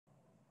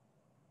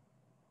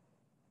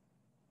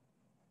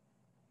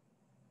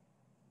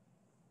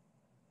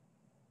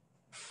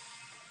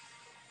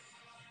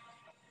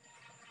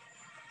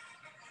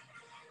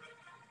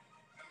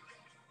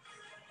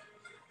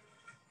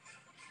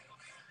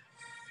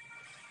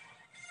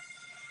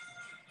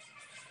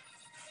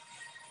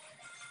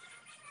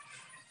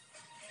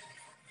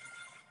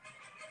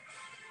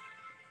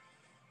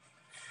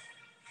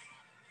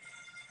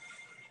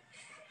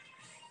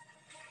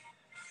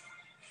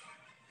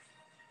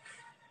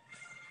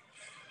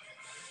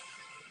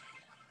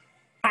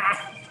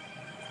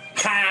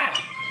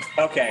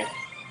Okay,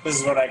 this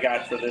is what I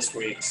got for this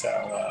week.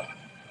 So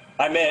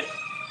I'm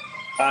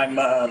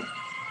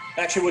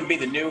actually would be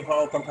the new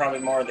Hope. I'm probably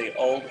more the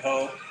old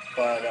Hope,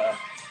 but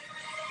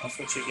that's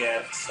what you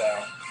get.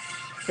 So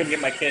couldn't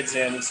get my kids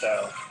in,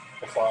 so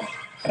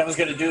and I was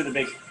going to do the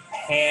big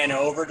pan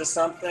over to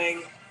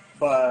something,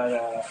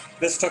 but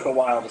this took a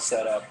while to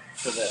set up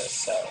for this.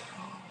 So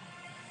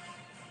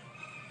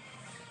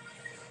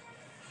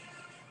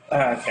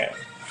okay,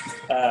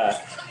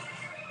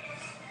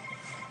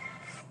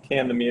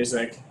 can the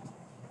music.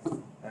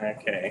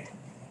 Okay,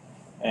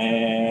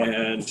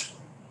 and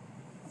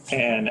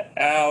pan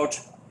out.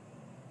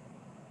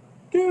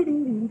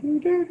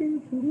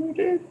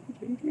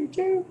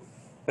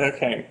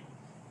 Okay,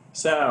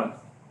 so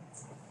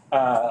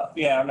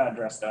yeah, I'm not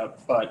dressed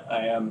up, but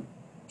I am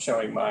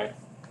showing my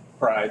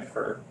pride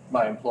for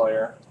my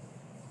employer.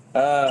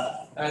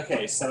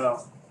 Okay,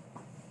 so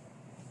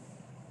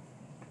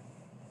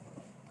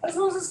I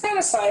suppose it's kind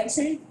of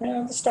sciencey,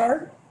 at the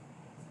start.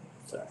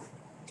 So,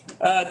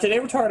 today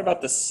we're talking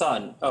about the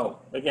sun. Oh,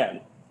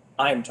 again,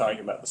 I'm talking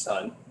about the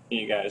sun.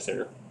 You guys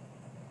are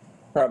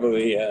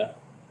probably, oh,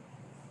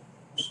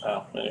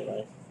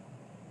 anyway.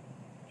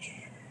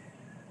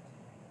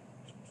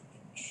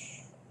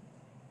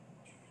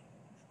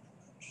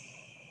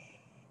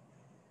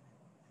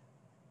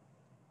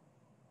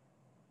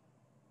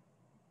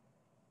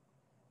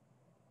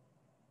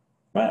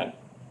 Come on.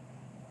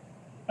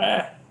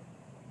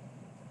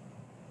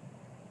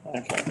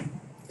 Okay.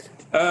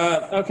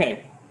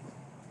 Okay.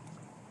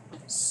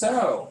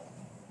 So,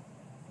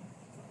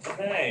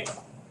 today,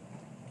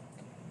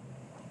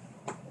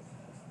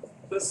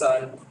 the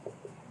sun.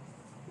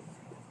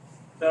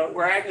 So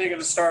we're actually going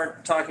to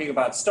start talking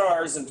about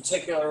stars. In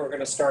particular, we're going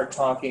to start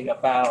talking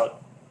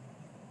about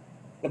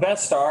the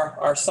best star,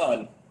 our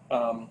sun.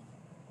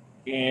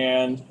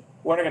 And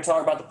we're going to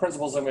talk about the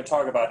principles I'm going to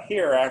talk about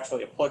here are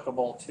actually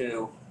applicable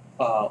to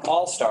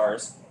all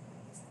stars.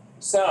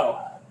 So,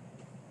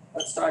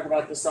 let's talk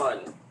about the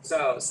sun.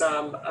 So,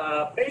 some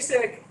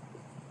basic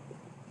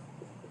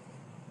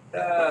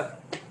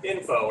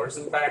info or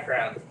some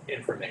background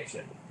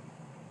information.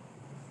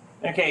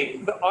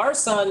 Okay, our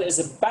sun is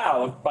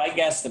about, by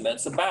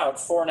guesstimates, about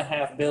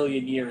 4.5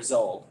 billion years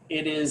old.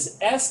 It is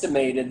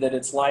estimated that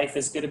its life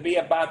is going to be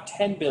about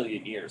 10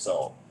 billion years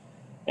old.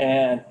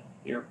 And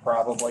you're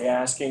probably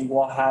asking,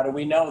 well, how do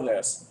we know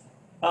this?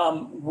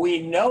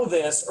 We know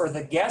this, or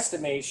the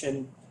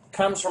guesstimation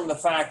comes from the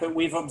fact that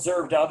we've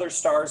observed other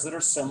stars that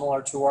are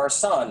similar to our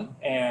sun.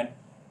 And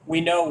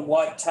we know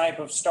what type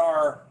of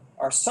star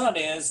our sun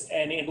is,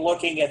 and in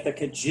looking at the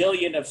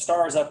cajillion of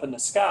stars up in the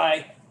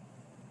sky,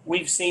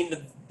 we've seen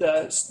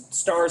the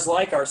stars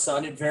like our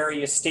sun at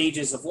various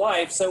stages of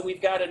life, so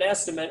we've got an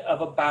estimate of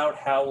about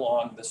how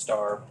long the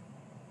star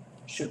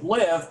should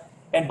live.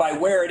 And by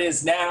where it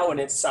is now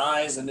and its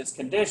size and its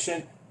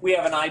condition, we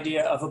have an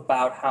idea of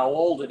about how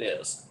old it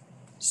is.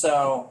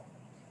 So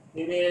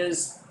it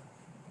is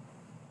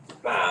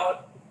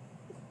about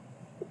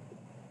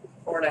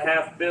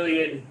 4.5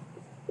 billion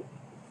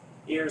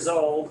years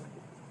old,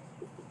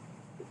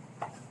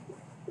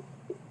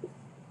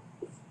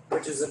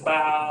 which is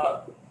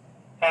about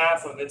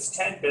half of its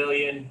 10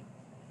 billion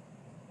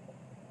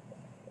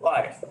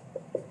life.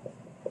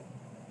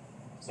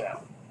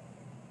 So,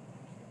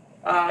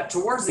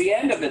 towards the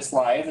end of its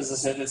life, as I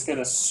said, it's going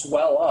to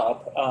swell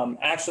up.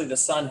 Actually, the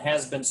sun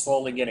has been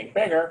slowly getting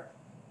bigger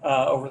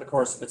over the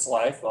course of its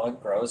life. Well,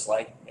 it grows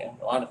like a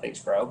lot of things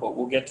grow, but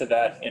we'll get to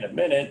that in a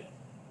minute.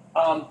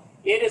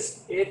 It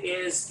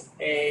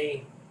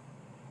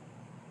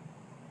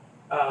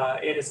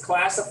is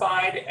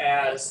classified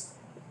as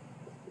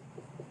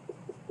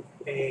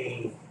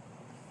a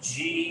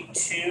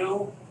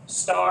G2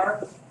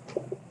 star,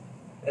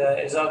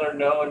 is other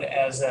known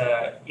as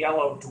a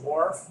yellow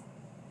dwarf.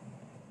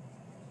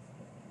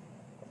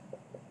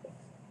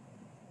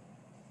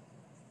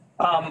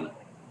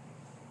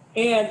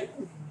 And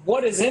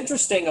what is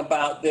interesting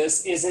about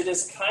this is it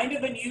is kind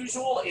of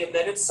unusual in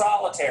that it's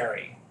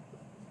solitary.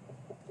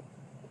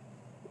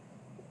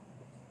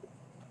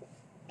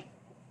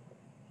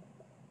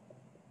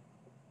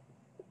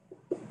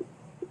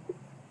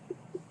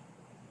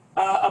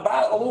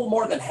 About a little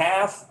more than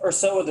half or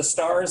so of the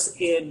stars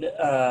in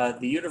the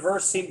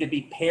universe seem to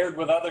be paired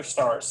with other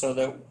stars, so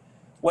that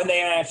when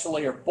they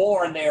actually are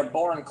born, they are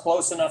born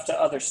close enough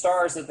to other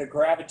stars that the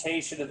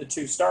gravitation of the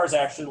two stars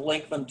actually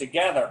link them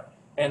together.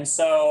 And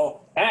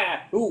so,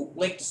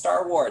 link to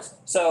Star Wars.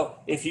 So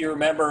if you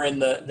remember in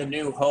the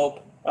New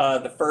Hope,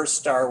 the first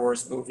Star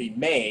Wars movie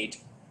made,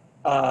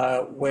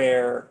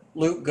 where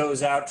Luke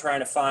goes out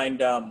trying to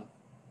find, I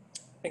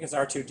think it's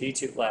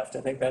R2-D2 left,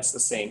 I think that's the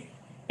scene.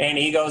 And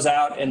he goes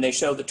out and they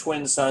show the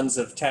twin suns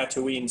of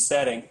Tatooine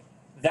setting.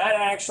 That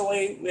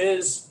actually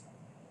is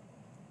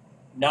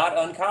not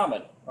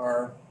uncommon,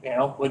 or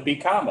would be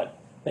common,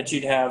 that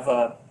you'd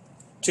have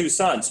two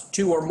suns,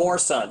 two or more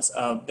suns.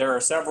 There are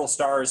several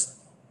stars,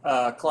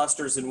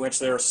 clusters in which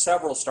there are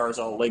several stars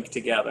all linked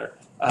together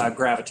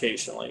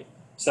gravitationally.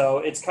 So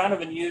it's kind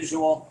of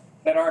unusual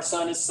that our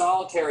sun is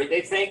solitary.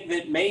 They think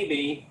that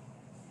maybe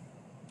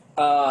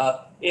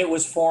it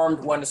was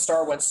formed when the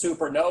star went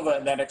supernova,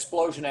 and that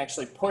explosion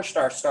actually pushed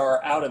our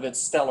star out of its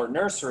stellar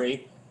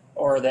nursery,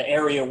 or the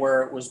area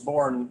where it was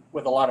born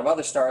with a lot of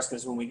other stars,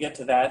 because when we get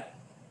to that,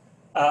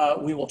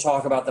 we will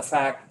talk about the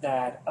fact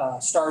that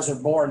stars are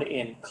born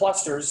in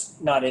clusters,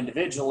 not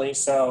individually,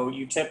 so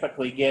you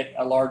typically get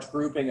a large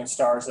grouping of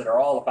stars that are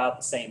all about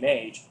the same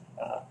age,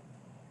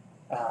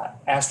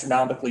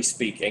 astronomically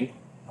speaking.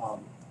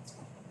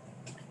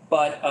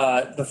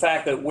 But the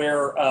fact that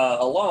we're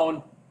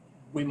alone,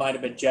 we might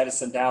have been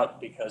jettisoned out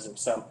because of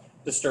some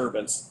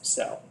disturbance.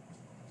 So,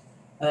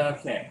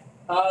 okay.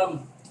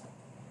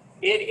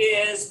 It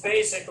is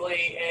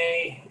basically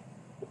a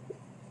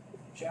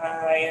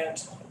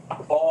giant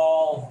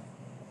ball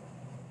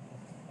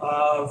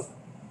of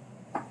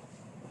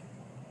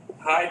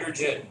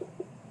hydrogen.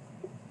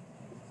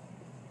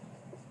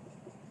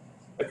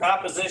 The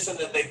composition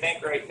that they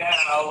think right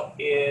now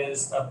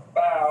is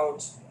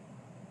about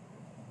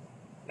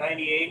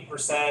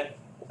 98%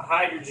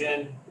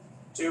 hydrogen,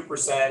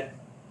 2%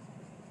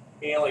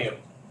 helium.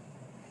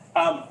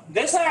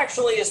 This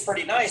actually is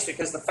pretty nice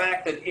because the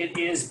fact that it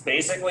is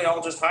basically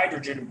all just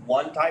hydrogen,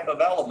 one type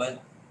of element,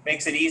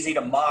 makes it easy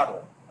to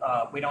model.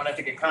 We don't have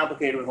to get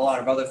complicated with a lot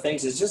of other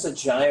things. It's just a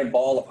giant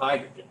ball of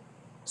hydrogen.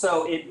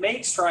 So it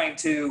makes trying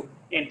to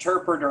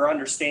interpret or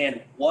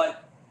understand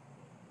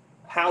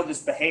how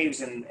this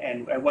behaves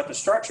and what the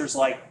structure is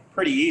like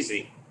pretty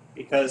easy,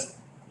 because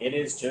it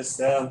is just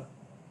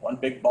one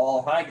big ball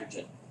of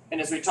hydrogen. And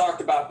as we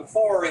talked about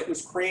before, it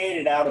was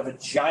created out of a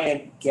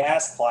giant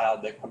gas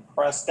cloud that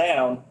compressed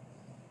down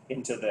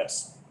into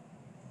this.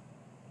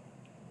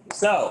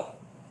 So,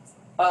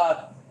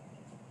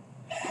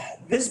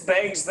 this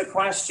begs the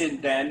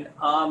question then,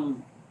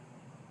 well,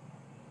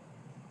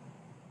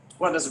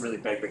 it doesn't really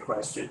beg the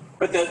question,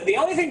 but the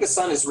only thing the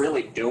sun is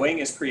really doing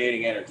is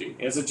creating energy.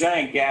 It's a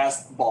giant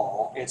gas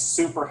ball, it's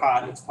super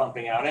hot, and it's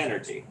pumping out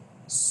energy.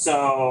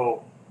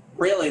 So,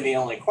 really the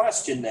only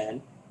question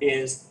then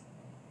is,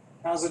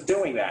 how's it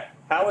doing that?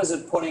 How is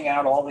it putting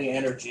out all the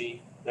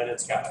energy that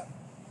it's got?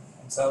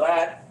 And so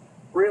that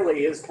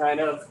really is kind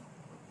of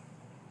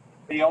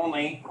the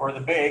only, or the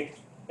big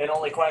and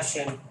only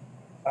question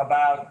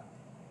about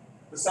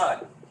the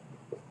sun,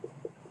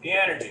 the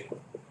energy.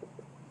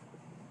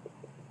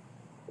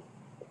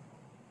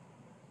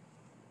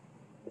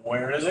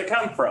 Where does it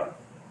come from?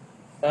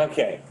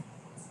 Okay.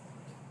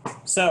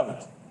 So,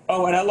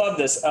 oh, and I love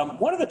this.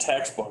 One of the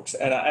textbooks,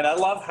 and I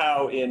love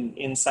how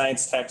in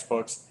science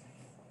textbooks,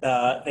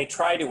 they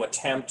try to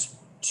attempt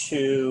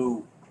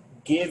to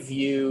give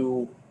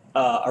you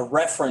a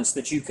reference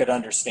that you could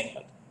understand.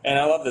 And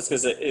I love this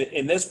because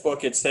in this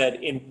book it said,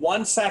 in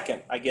 1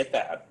 second, I get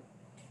that,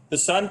 the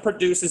sun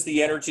produces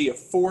the energy of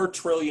 4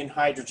 trillion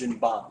hydrogen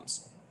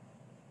bombs.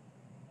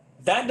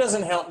 That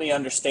doesn't help me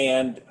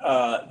understand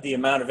the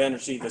amount of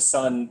energy the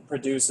sun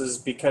produces,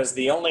 because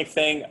the only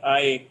thing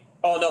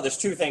there's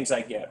 2 things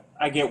I get.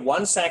 I get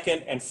 1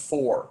 second and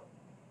 4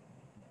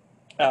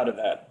 out of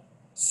that.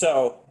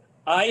 So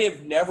I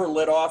have never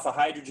lit off a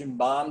hydrogen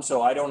bomb,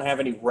 so I don't have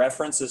any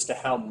reference as to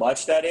how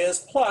much that is.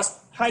 Plus,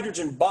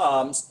 hydrogen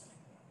bombs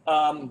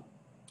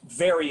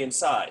vary in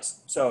size.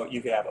 So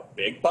you could have a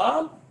big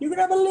bomb, you could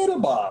have a little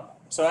bomb.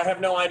 So I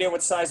have no idea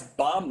what size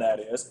bomb that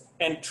is.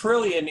 And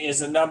trillion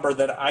is a number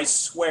that I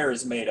swear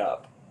is made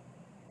up.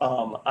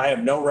 I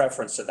have no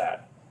reference to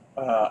that.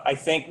 I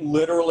think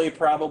literally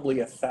probably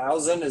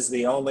 1,000 is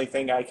the only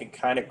thing I can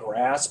kind of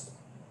grasp.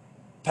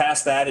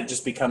 Past that, it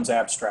just becomes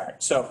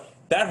abstract. So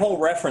that whole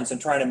reference and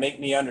trying to make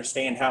me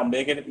understand how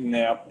big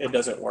it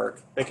doesn't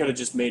work. They could have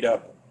just made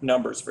up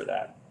numbers for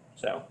that.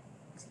 So,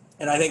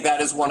 and I think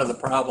that is one of the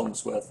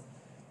problems with,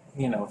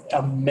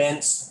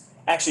 immense,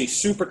 actually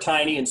super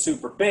tiny and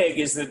super big,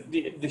 is that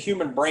the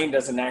human brain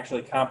doesn't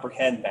actually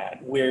comprehend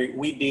that.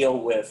 We deal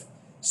with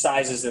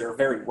sizes that are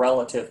very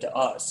relative to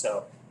us.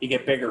 So you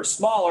get bigger or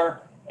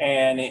smaller,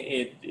 and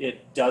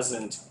it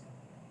doesn't,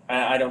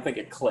 I don't think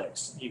it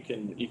clicks. You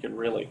can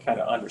really kind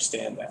of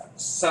understand that.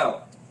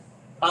 So,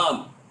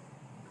 how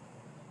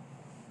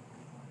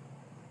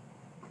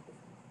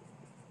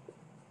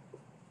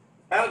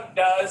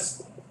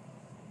does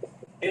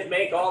it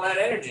make all that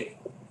energy?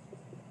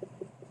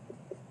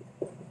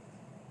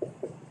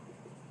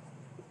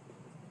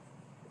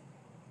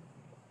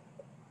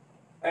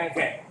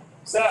 Okay,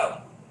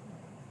 so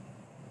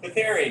the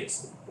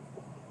theories.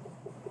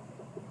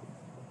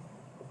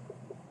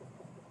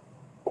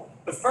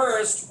 The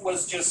first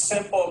was just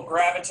simple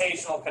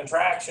gravitational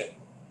contraction.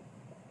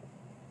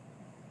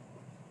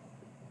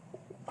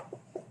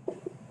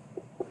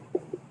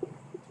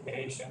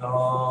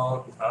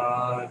 Gravitational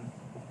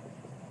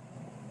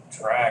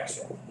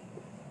contraction.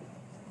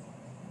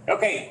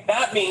 Okay,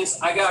 that means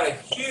I got a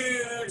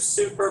huge,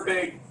 super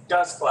big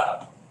dust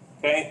cloud.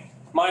 Okay,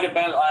 might have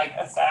been like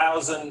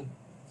 1,000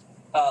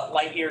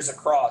 light years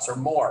across or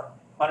more,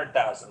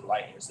 100,000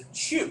 light years.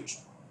 It's huge.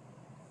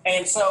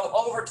 And so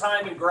over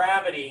time in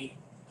gravity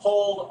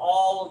pulled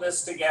all of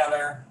this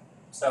together.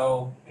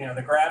 So,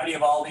 the gravity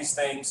of all these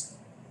things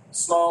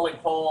slowly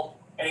pulled,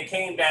 and it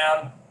came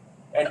down,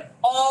 and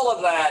all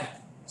of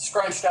that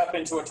scrunched up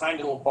into a tiny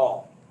little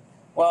ball.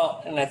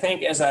 Well, and I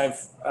think as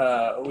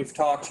we've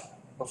talked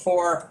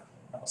before,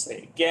 I'll say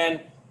it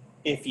again,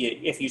 if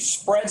you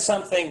spread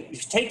something,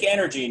 if you take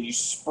energy and you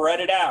spread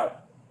it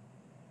out,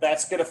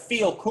 that's going to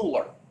feel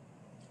cooler.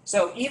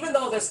 So even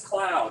though this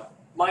cloud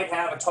might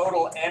have a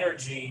total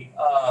energy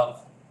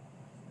of,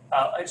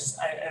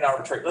 an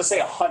arbitrary, let's say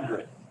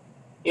 100.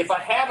 If I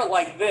have it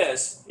like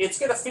this, it's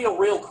going to feel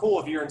real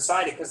cool if you're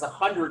inside it because the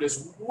 100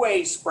 is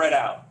way spread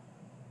out.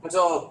 And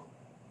so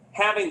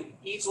having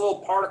each little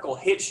particle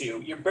hit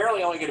you, you're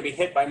barely only going to be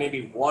hit by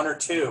maybe 1 or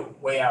 2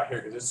 way out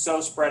here because it's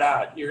so spread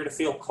out. You're going to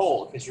feel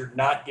cold because you're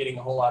not getting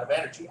a whole lot of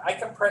energy. I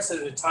compress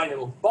it in a tiny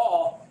little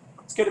ball,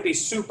 it's going to be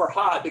super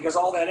hot because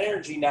all that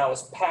energy now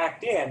is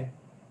packed in.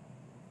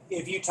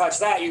 If you touch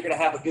that, you're going to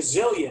have a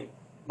gazillion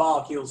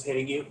molecules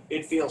hitting you.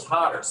 It feels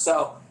hotter.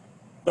 So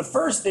the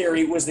first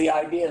theory was the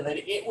idea that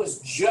it was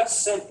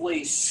just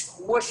simply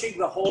squishing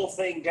the whole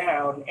thing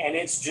down and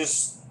it's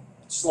just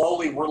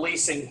slowly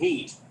releasing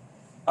heat.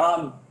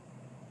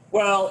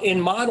 Well, in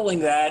modeling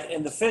that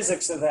and the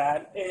physics of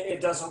that, it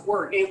doesn't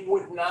work. It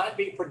would not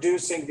be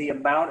producing the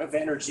amount of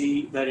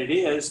energy that it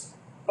is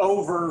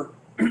over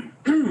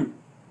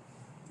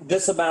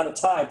this amount of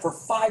time. For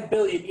 5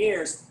 billion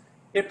years,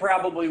 it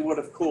probably would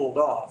have cooled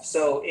off.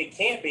 So it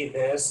can't be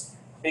this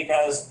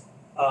because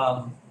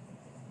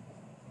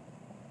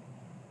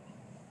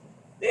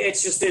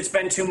it's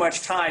been too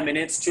much time and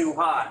it's too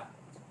hot.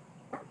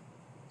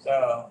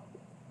 So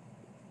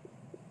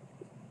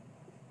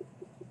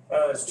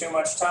it's too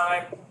much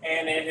time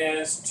and it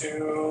is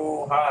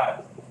too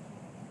hot.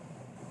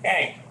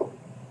 Okay.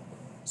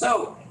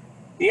 So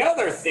the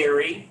other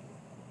theory,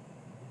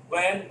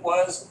 Glenn,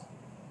 was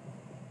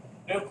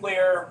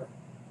nuclear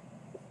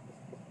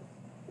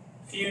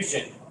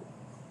fusion.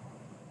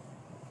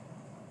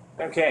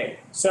 Okay,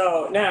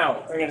 so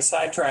now we're going to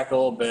sidetrack a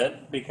little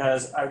bit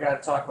because I've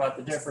got to talk about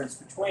the difference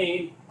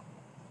between,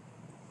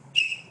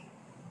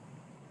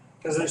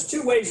 because there's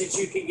 2 ways that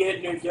you can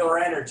get nuclear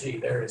energy.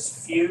 There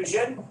is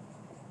fusion,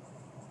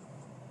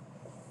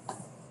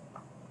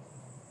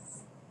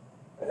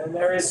 and then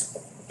there is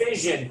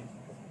fission.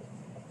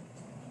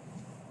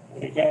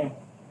 Okay.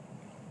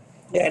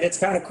 Yeah, and it's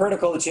kind of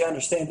critical that you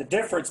understand the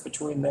difference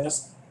between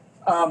this.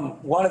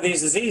 One of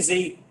these is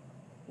easy,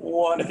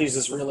 one of these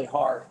is really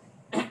hard.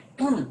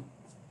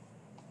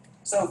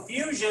 So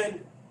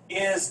fusion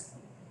is,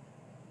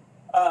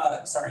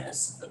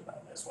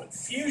 this one.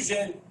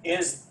 Fusion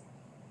is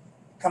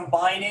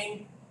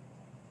combining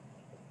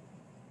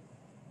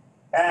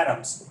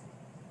atoms.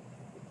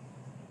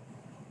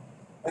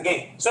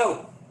 Okay,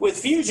 so with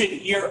fusion,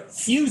 you're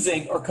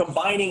fusing or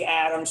combining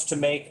atoms to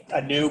make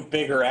a new,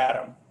 bigger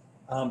atom.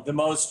 And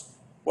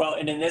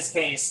in this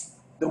case,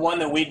 the one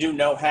that we do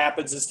know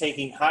happens is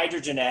taking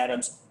hydrogen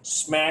atoms,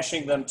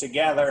 smashing them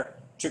together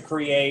to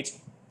create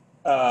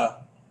a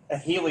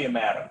helium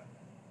atom.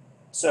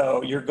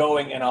 So you're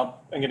going, and I'm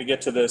going to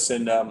get to this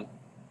in a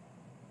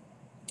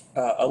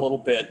little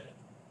bit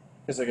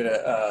because I'm going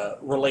to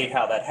relate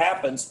how that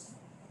happens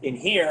in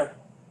here.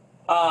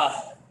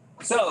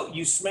 So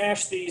you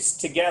smash these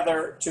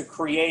together to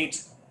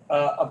create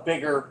a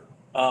bigger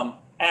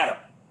atom.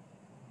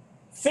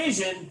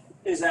 Fission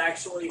is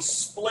actually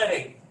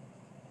splitting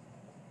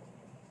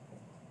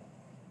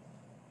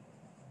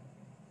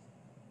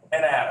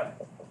an atom.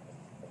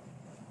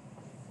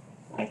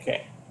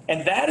 Okay,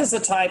 and that is the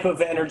type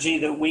of energy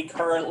that we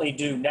currently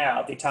do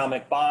now, the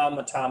atomic bomb,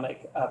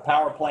 atomic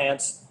power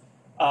plants.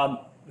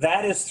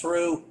 That is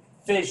through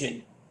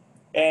fission.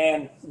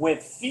 And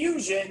with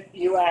fusion,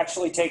 you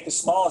actually take the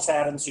smallest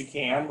atoms you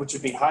can, which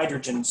would be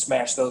hydrogen, and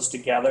smash those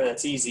together.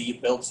 That's easy. You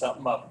build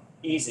something up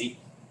easy.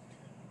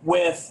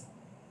 With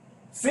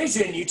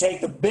fission, you take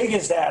the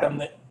biggest atom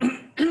that,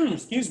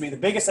 the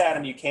biggest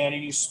atom you can,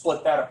 and you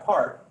split that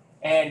apart.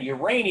 And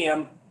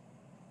uranium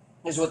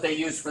is what they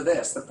use for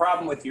this. The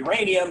problem with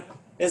uranium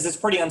is it's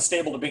pretty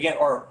unstable to begin,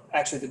 or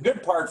actually the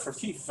good part for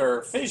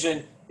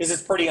fission is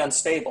it's pretty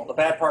unstable. The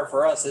bad part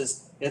for us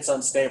is it's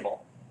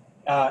unstable.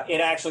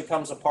 It actually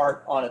comes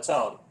apart on its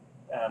own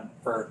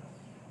for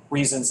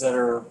reasons that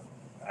are,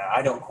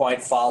 I don't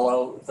quite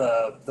follow.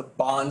 The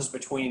bonds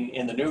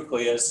in the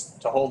nucleus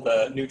to hold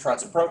the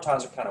neutrons and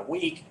protons are kind of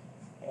weak,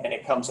 and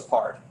it comes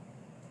apart.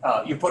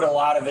 You put a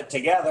lot of it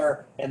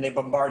together, and they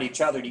bombard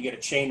each other, you get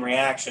a chain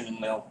reaction,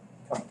 and they'll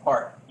come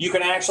apart. You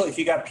can actually, if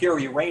you got pure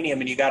uranium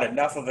and you got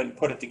enough of it and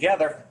put it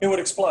together, it would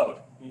explode.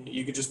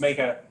 You could just make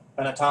an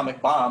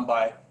atomic bomb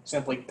by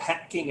simply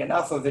packing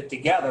enough of it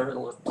together.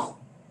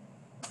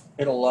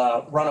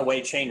 It'll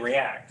runaway chain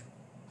react.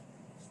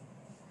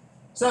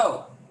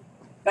 So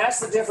that's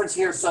the difference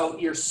here. So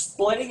you're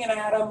splitting an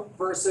atom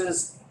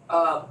versus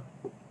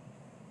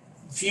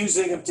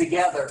fusing them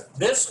together.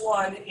 This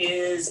one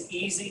is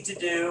easy to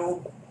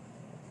do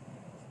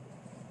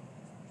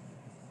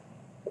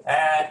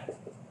at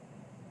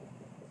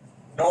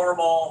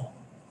normal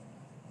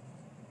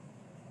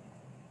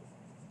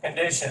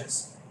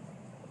conditions.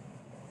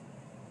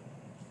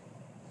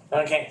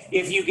 Okay,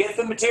 if you get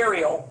the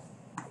material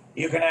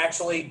You can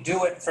actually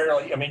do it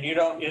fairly, I mean, you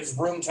don't, it's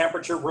room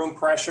temperature, room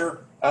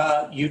pressure.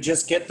 You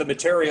just get the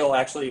material,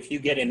 actually, if you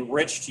get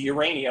enriched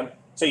uranium,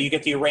 so you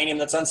get the uranium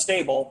that's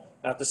unstable,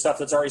 not the stuff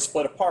that's already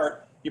split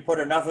apart, you put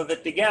enough of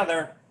it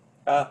together,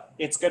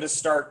 it's going to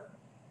start,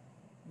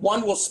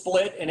 one will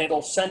split and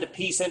it'll send a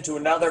piece into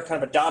another,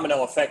 kind of a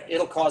domino effect.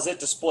 It'll cause it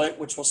to split,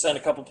 which will send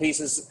a couple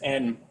pieces.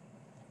 And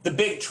the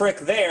big trick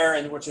there,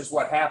 and which is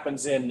what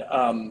happens in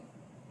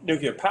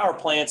nuclear power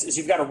plants, is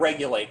you've got to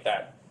regulate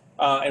that.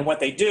 And what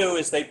they do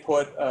is they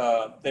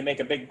make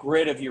a big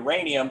grid of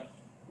uranium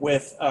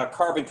with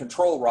carbon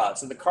control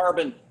rods. And the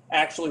carbon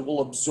actually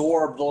will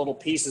absorb the little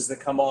pieces that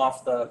come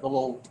off, the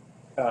little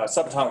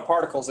subatomic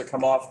particles that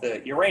come off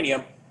the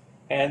uranium.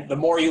 And the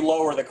more you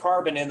lower the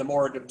carbon in, the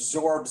more it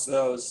absorbs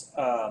those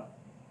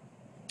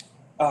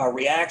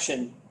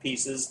reaction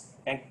pieces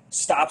and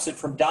stops it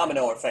from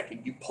domino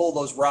affecting. You pull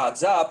those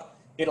rods up,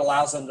 it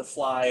allows them to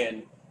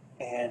fly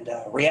and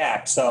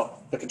react. So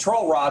the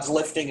control rods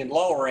lifting and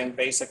lowering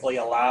basically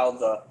allow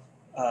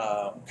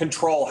the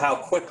control how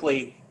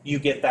quickly you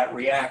get that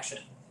reaction.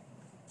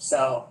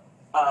 So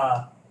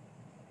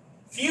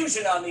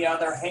fusion, on the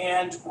other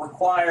hand,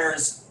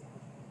 requires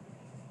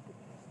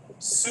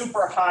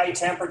super high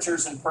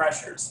temperatures and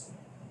pressures.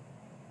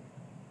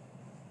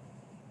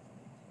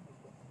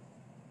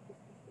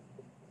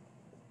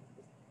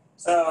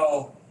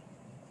 So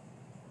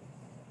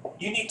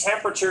you need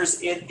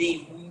temperatures in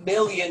the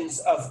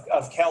millions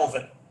of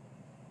Kelvin.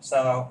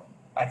 So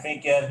I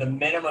think the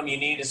minimum you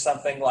need is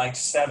something like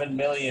 7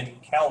 million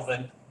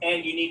Kelvin,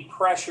 and you need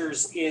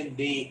pressures in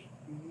the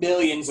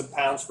millions of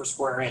pounds per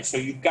square inch. So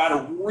you've got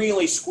to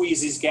really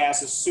squeeze these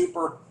gases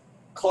super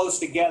close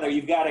together.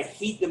 You've got to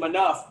heat them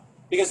enough,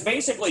 because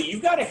basically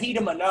you've got to heat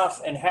them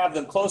enough and have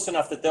them close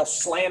enough that they'll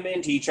slam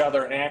into each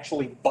other and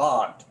actually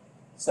bond.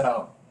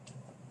 So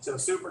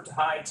super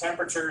high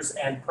temperatures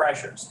and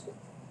pressures.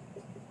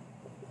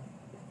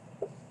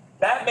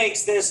 That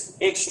makes this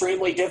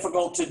extremely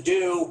difficult to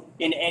do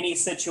in any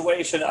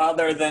situation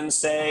other than,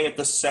 say, at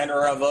the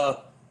center of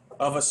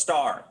a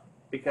star.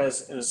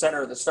 Because in the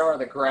center of the star,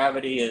 the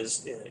gravity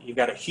is, you've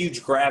got a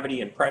huge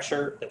gravity and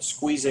pressure that's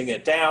squeezing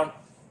it down,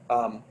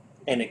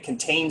 and it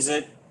contains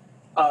it.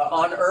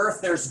 On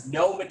Earth, there's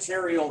no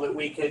material that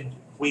we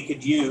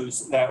could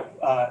use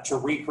that to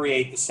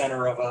recreate the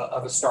center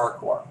of a star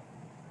core.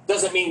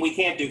 Doesn't mean we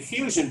can't do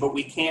fusion, but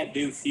we can't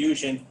do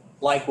fusion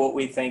like what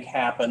we think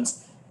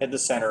happens at the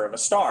center of a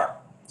star.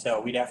 So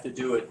we'd have to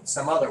do it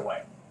some other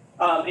way.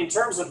 In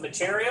terms of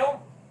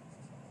material,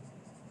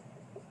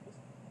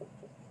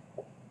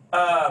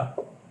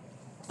 the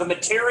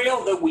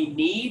material that we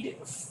need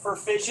for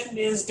fission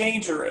is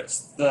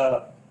dangerous.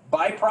 The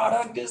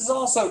byproduct is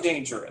also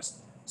dangerous.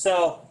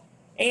 So,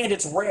 and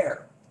it's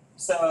rare.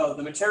 So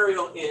the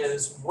material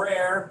is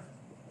rare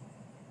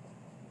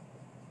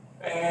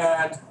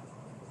and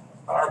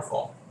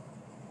harmful.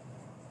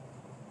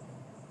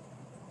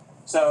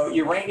 So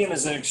uranium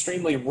is an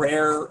extremely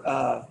rare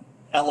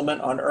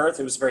element on Earth.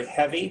 It was very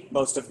heavy.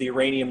 Most of the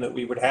uranium that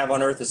we would have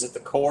on Earth is at the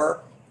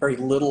core. Very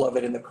little of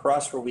it in the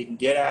crust where we can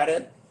get at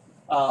it.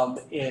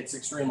 It's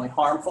extremely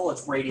harmful.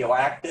 It's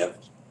radioactive.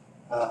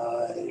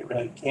 You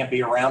really can't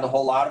be around a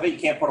whole lot of it. You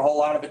can't put a whole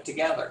lot of it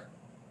together.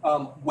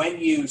 When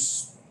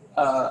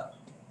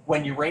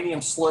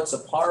uranium splits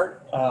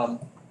apart, I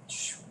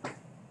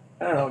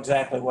don't know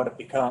exactly what it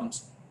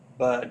becomes,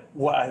 but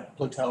what,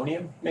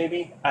 plutonium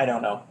maybe? I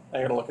don't know.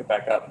 I gotta look it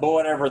back up. But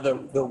whatever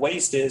the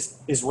waste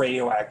is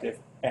radioactive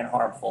and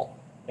harmful.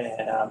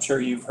 And I'm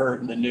sure you've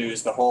heard in the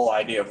news the whole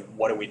idea of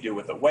what do we do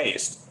with the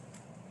waste.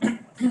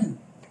 The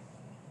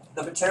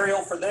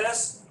material for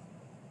this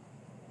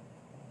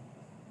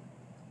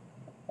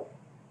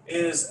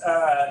is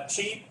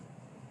cheap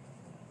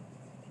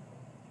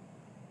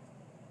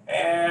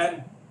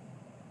and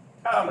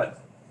common.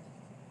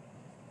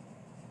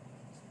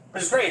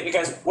 Which is great,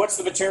 because what's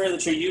the material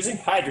that you're using?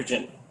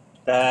 Hydrogen.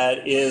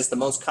 That is the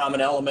most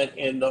common element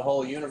in the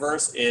whole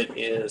universe. It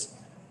is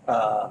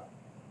not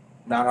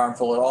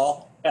harmful at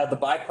all. The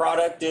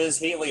byproduct is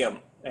helium,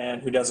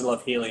 and who doesn't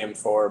love helium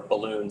for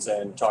balloons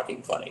and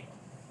talking funny?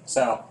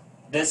 So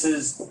this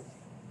is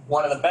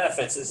one of the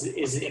benefits, is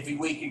if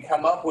we can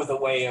come up with a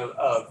way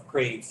of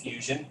creating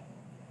fusion.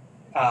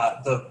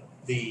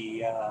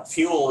 The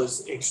fuel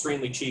is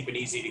extremely cheap and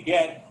easy to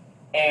get,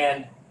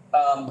 and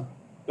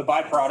the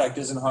byproduct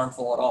isn't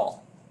harmful at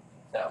all.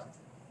 So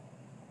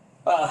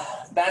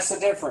that's the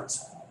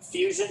difference.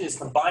 Fusion is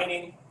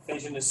combining,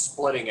 fission is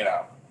splitting it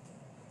up.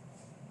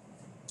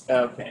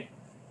 Okay,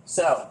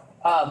 so,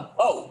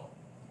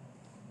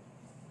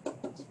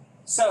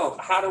 so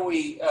how do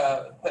we,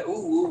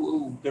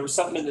 there was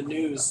something in the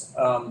news,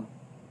 I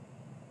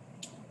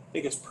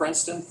think it's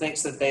Princeton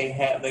thinks that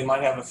they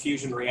might have a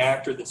fusion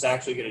reactor that's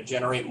actually going to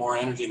generate more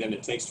energy than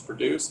it takes to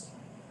produce.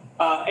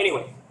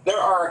 Anyway, there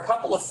are a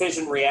couple of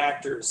fission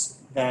reactors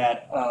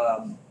that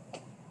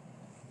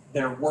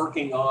they're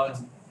working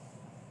on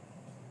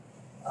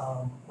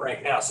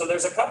right now. So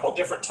there's a couple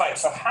different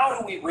types. So how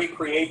do we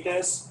recreate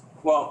this?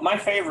 Well, my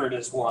favorite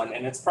is one,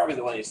 and it's probably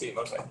the one you see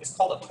most. It's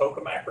called a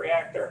tokamak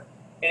reactor.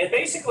 And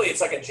basically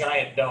it's like a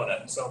giant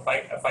donut. So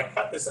if I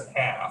cut this in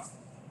half,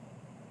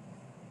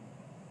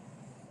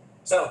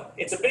 so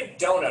it's a big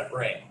donut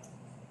ring.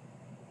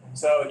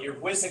 So you're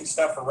whizzing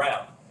stuff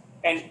around.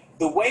 And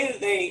the way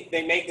that they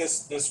make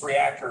this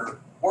reactor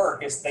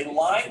work is they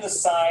line the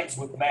sides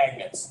with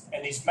magnets.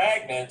 And these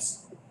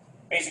magnets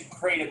basically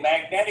create a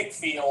magnetic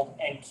field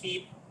and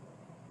keep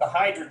the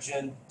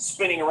hydrogen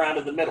spinning around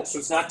in the middle. So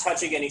it's not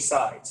touching any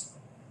sides.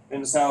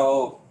 And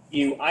so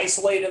you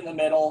isolate in the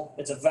middle,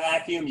 it's a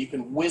vacuum, you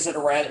can whiz it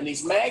around. And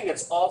these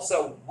magnets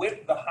also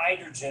whip the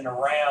hydrogen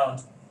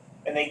around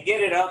and they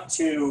get it up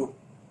to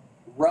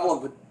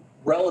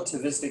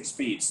relativistic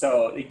speeds.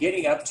 So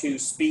getting up to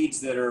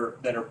speeds that are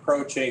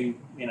approaching,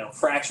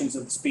 fractions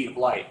of the speed of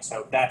light.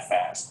 So that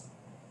fast.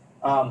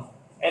 And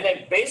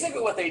then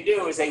basically what they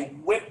do is they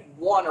whip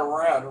one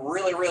around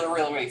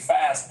really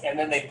fast, and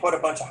then they put a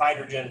bunch of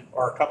hydrogen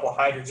or a couple of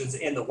hydrogens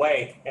in the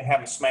way and have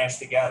them smash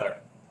together.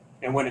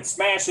 And when it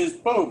smashes,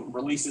 boom,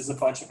 releases a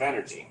bunch of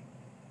energy.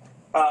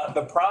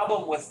 The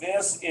problem with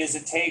this is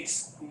it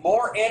takes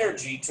more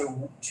energy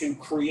to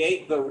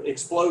create the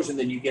explosion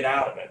than you get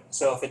out of it.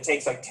 So if it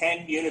takes like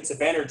 10 units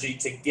of energy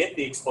to get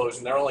the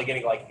explosion, they're only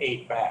getting like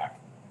 8 back.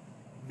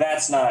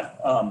 That's not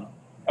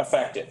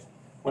effective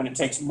when it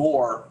takes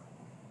more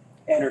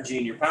energy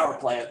in your power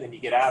plant than you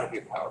get out of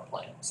your power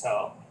plant.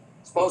 So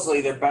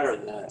supposedly they're better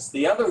than this.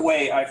 The other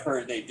way I've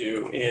heard they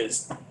do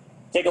is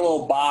take a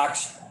little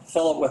box,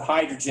 fill it with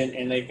hydrogen,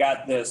 and they've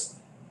got this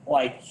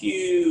like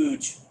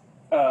huge,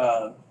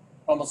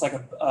 almost like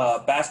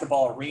a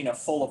basketball arena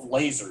full of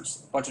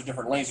lasers, a bunch of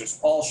different lasers,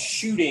 all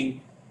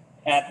shooting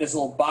at this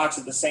little box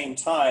at the same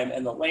time,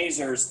 and the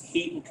lasers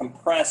heat and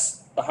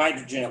compress the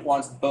hydrogen at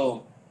once,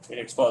 boom, it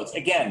explodes.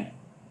 Again,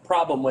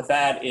 problem with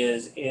that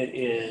is it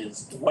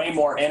is way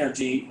more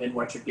energy than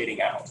what you're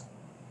getting out.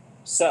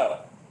 So,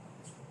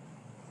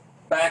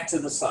 back to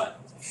the sun.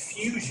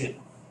 Fusion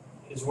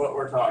is what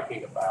we're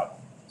talking about.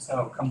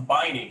 So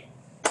combining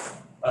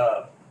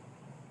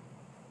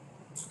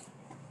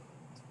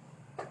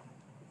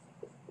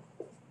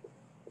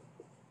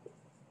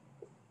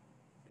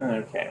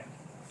okay.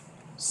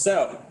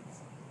 So,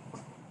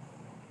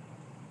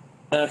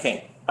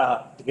 okay,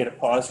 to get a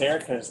pause here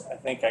because I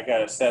think I got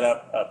to set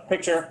up a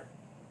picture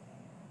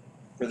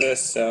for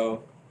this.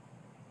 So,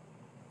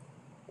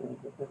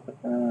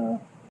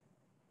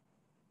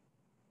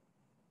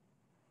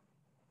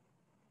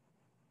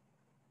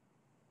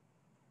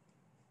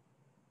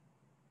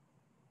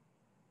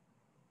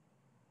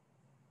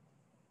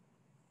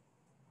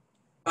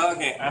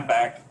 okay, I'm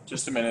back.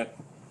 Just a minute.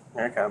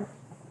 Here I come.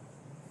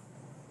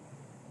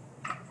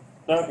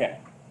 Okay,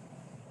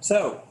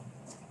 so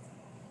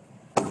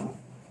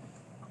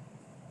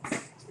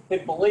they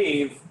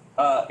believe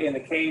in the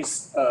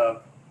case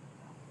of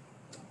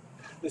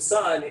the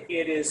sun,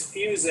 it is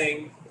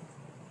fusing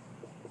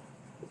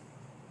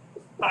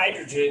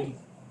hydrogen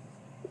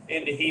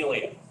into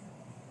helium.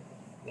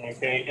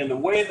 Okay, and the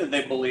way that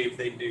they believe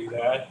they do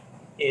that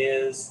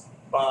is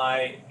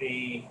by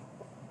the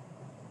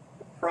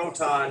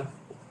proton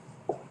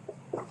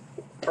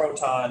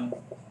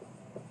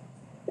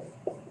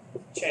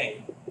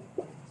chain.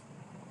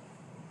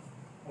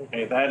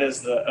 Okay, that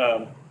is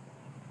the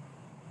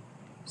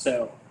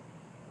so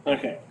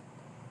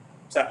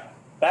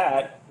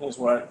that is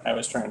what I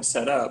was trying to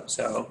set up.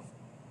 So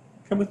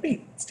come with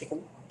me. Let's take a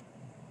look.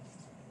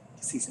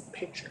 See some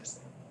pictures.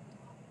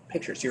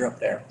 Pictures, you're up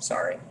there.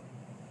 Sorry.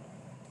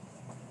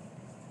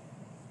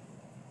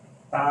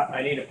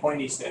 I need a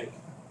pointy stick.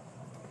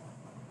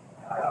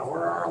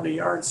 Where are the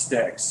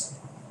yardsticks?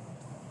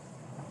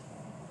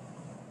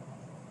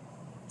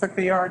 Took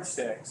the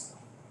yardsticks.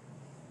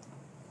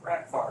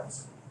 Rat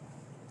farts.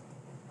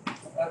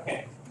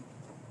 Okay.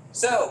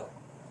 So,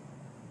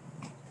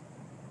 I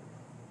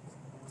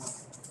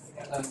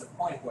got nothing to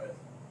point with.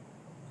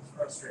 It's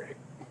frustrating.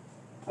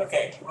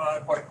 Okay,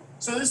 point.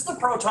 So this is the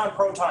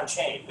proton-proton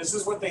chain. This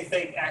is what they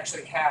think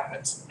actually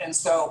happens. And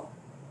so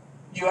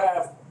you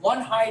have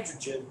one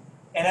hydrogen,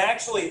 and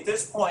actually at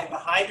this point the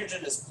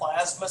hydrogen is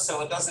plasma,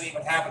 so it doesn't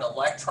even have an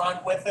electron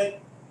with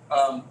it.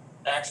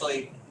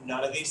 Actually,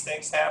 none of these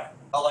things have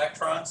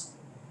electrons.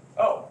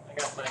 Oh, I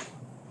got my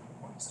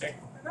stick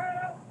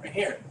right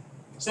here.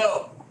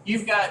 So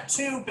you've got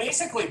two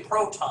basically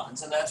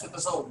protons, and that's what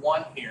this little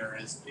one here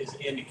is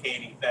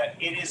indicating, that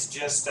it is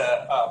just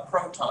a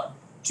proton.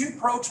 Two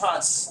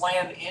protons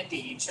slam into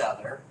each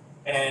other,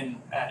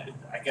 and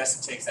I guess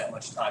it takes that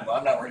much time, but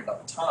I'm not worried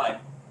about the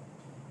time.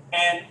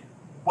 And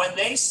when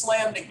they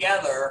slam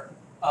together,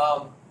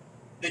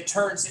 it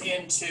turns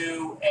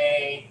into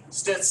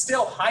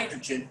still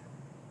hydrogen.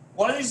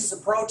 One of these is a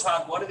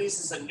proton, one of these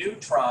is a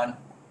neutron,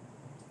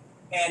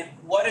 and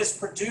what is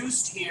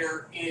produced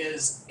here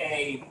is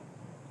an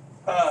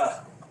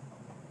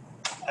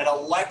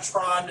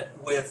electron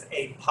with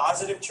a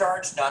positive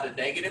charge, not a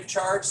negative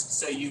charge.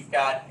 So you've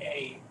got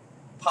a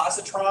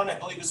positron, I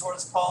believe is what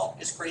it's called,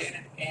 is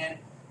created, and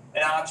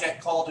an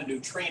object called a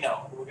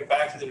neutrino. We'll get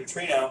back to the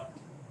neutrino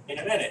in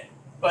a minute.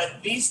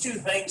 But these two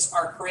things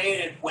are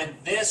created when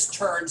this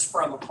turns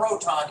from a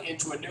proton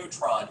into a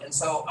neutron. And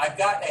so I've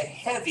got a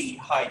heavy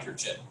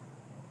hydrogen.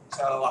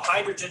 So a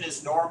hydrogen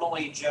is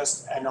normally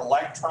just an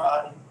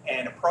electron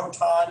and a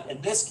proton.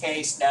 In this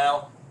case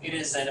now, it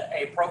is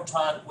a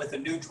proton with a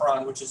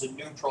neutron, which is a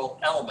neutral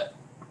element.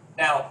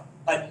 Now,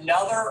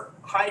 another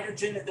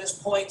hydrogen at this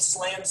point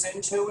slams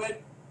into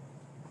it.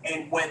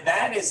 And when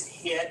that is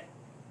hit,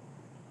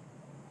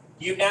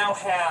 you now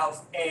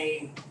have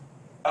a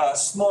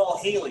small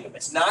helium.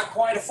 It's not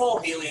quite a full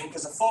helium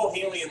because a full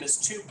helium is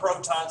 2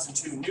 protons and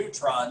 2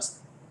 neutrons.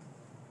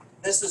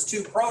 This is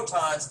 2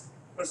 protons,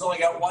 but it's only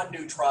got 1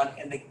 neutron,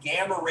 and the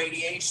gamma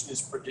radiation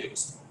is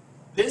produced.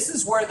 This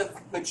is where the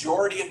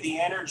majority of the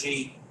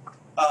energy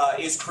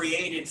is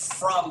created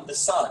from the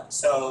sun.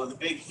 So the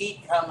big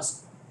heat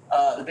comes,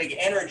 the big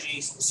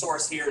energy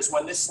source here is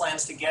when this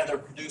slams together,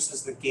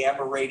 produces the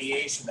gamma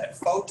radiation, that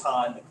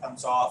photon that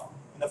comes off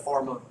in the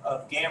form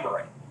of gamma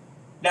ray.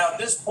 Now at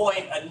this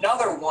point,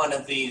 another one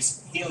of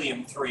these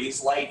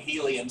helium-3s, light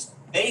heliums,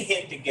 they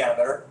hit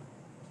together.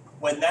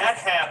 When that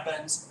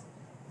happens,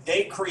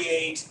 they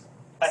create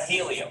a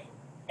helium.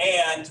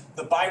 And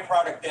the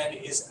byproduct then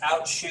is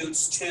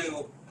outshoots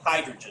 2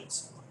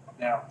 hydrogens.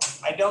 Now,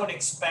 I don't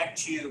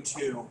expect you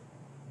to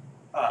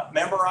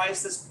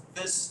memorize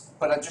this,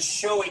 but I'm just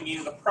showing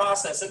you the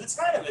process. And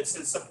it's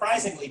a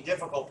surprisingly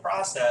difficult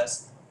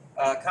process,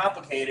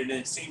 complicated, and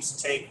it seems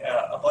to take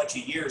a bunch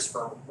of years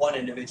for one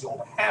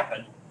individual to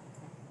happen.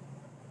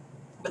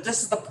 But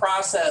this is the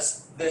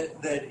process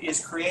that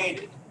is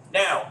created.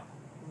 Now,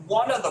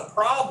 one of the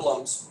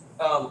problems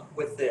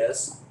with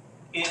this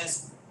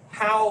is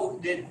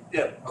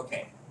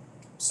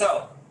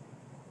so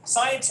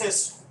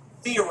scientists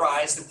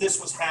theorized that this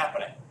was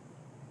happening.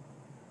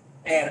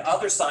 And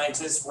other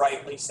scientists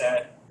rightly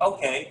said,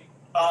 okay,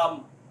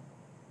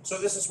 so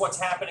this is what's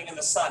happening in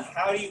the sun.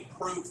 How do you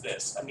prove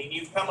this? I mean,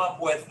 you've come up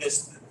with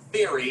this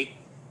theory,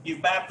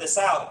 you've mapped this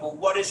out. Well,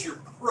 what is your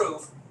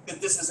proof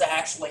that this is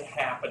actually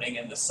happening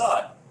in the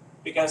sun?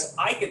 Because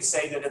I could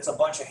say that it's a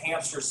bunch of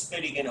hamsters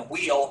spinning in a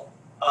wheel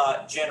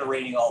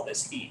generating all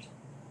this heat.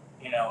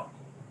 You know,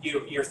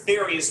 your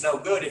theory is no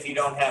good if you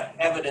don't have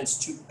evidence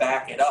to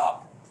back it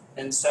up.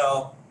 And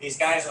so these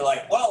guys are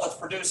like, well, it's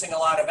producing a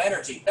lot of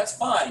energy. That's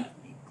fine.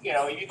 You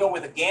know, you go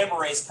with the gamma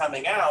rays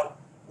coming out,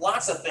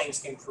 lots of things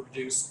can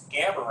produce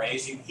gamma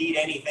rays. You heat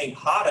anything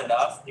hot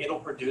enough,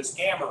 it'll produce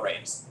gamma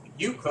rays.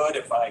 You could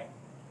if I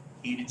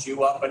heated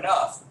you up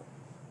enough.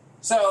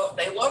 So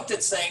they looked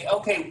at saying,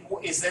 okay,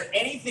 is there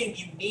anything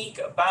unique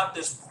about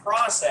this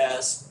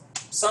process,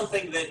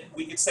 something that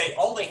we could say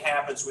only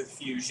happens with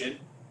fusion?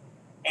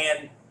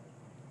 And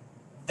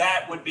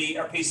that would be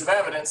our piece of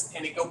evidence.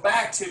 And you go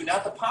back to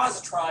not the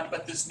positron,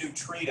 but this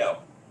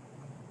neutrino.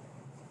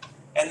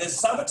 And the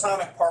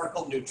subatomic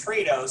particle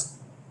neutrinos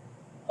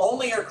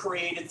only are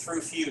created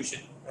through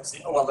fusion. That's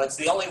the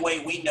only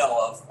way we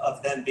know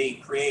of them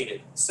being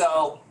created.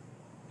 So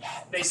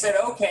they said,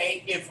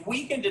 okay, if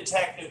we can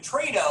detect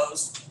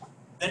neutrinos,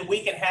 then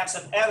we can have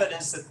some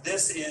evidence that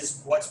this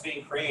is what's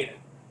being created.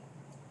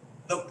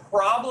 The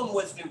problem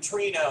with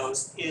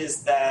neutrinos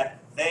is that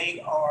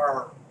they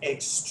are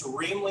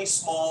extremely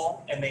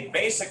small and they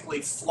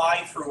basically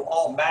fly through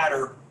all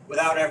matter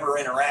without ever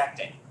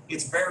interacting.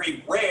 It's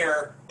very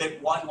rare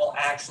that one will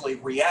actually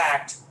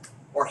react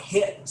or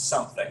hit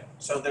something.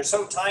 So they're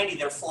so tiny,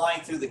 they're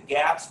flying through the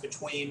gaps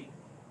between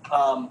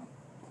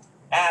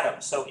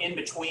atoms. So in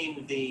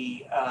between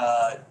the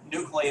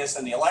nucleus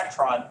and the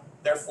electron,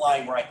 they're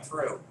flying right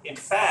through. In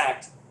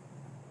fact,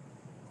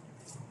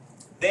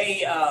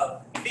 they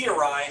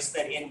theorize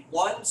that in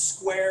 1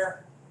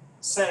 square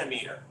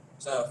centimeter,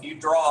 so if you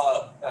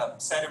draw a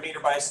centimeter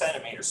by a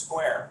centimeter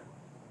square,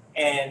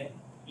 and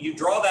you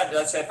draw that,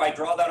 let's say if I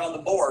draw that on the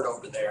board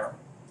over there,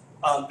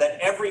 that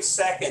every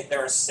second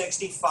there are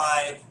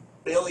 65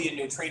 billion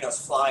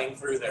neutrinos flying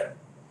through there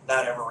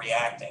without ever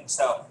reacting.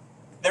 So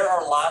there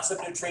are lots of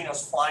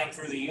neutrinos flying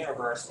through the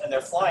universe, and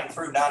they're flying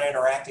through not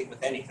interacting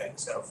with anything,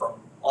 so from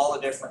all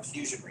the different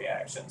fusion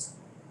reactions.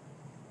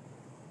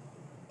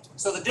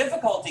 So the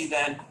difficulty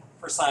then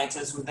for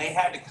scientists was they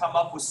had to come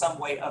up with some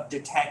way of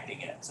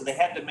detecting it. So they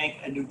had to make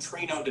a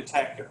neutrino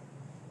detector.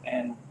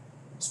 And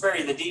to spare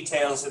you the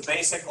details, it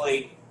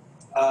basically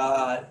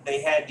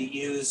they had to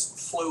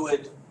use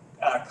fluid,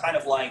 kind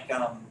of like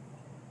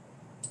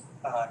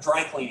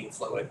dry cleaning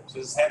fluid, so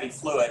this is heavy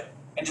fluid,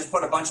 and just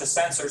put a bunch of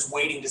sensors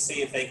waiting to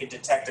see if they could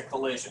detect a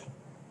collision.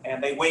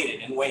 And they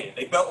waited and waited.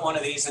 They built one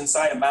of these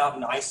inside a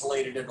mountain,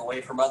 isolated it away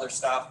from other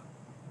stuff,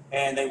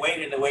 and they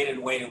waited and waited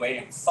and waited and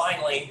waited. And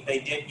finally, they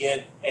did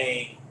get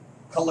a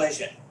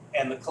collision.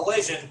 And the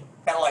collision,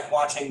 kind of like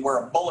watching where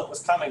a bullet was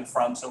coming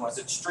from, so as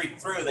it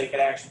streaked through, they could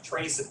actually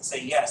trace it and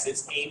say, yes,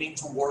 it's aiming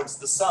towards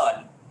the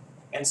sun.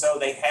 And so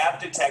they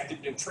have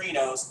detected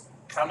neutrinos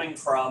coming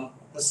from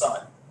the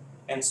sun.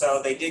 And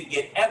so they did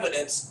get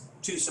evidence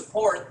to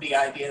support the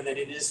idea that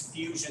it is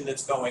fusion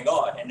that's going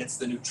on. And it's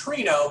the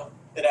neutrino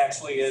that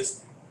actually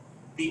is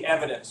the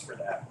evidence for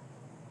that.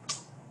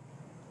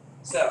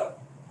 So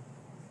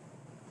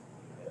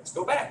let's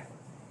go back.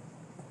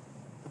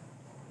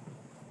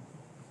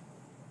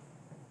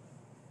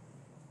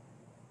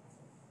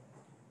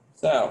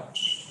 So,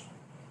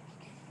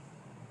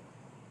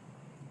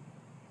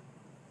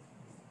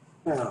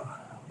 now,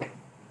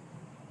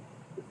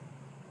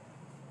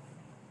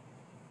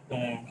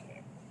 okay.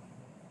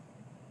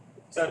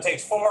 So it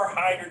takes 4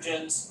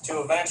 hydrogens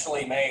to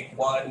eventually make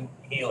 1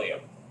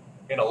 helium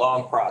in a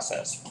long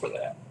process for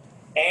that.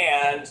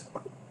 And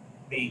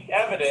the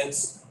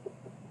evidence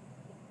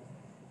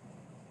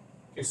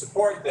to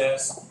support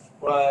this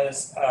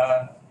was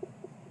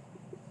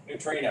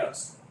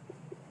neutrinos.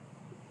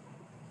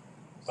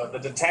 So the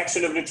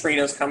detection of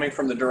neutrinos coming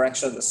from the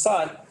direction of the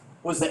sun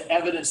was the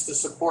evidence to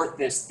support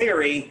this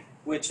theory,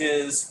 which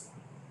is,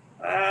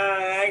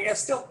 I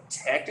guess, still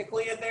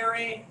technically a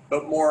theory,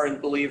 but more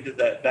believed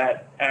that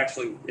that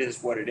actually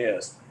is what it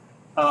is.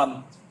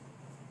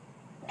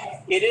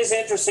 It is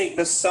interesting,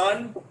 the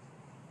sun,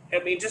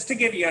 I mean, just to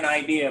give you an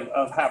idea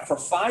of how, for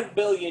 5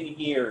 billion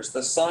years,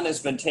 the sun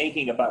has been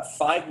taking about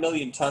 5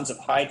 million tons of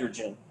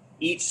hydrogen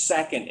each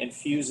second and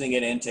fusing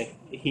it into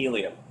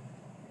helium.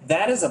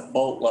 That is a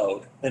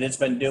boatload that it's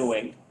been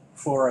doing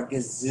for a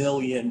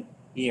gazillion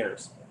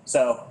years.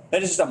 So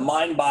that is just a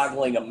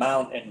mind-boggling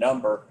amount and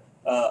number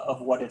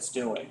of what it's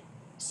doing.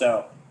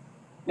 So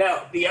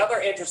now, the other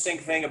interesting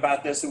thing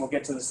about this, and we'll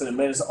get to this in a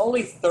minute, is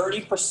only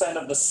 30%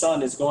 of the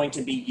sun is going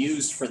to be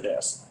used for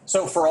this.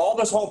 So for all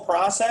this whole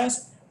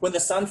process, when the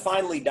sun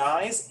finally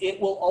dies, it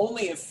will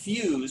only have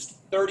fused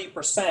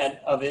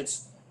 30% of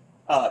its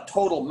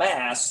total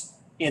mass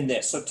in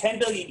this. So 10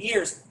 billion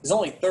years is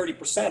only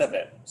 30% of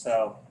it.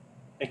 So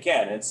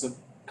again, it's a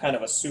kind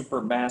of a super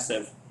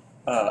massive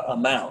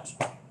amount.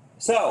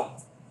 So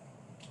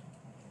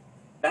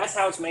that's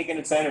how it's making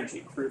its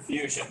energy through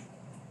fusion.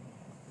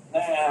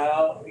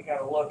 Now we got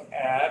to look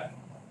at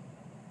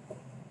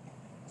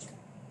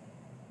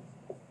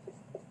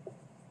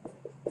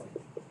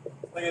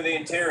the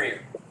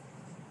interior.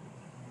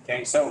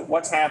 Okay, so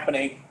what's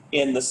happening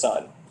in the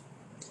sun?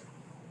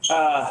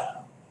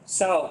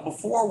 So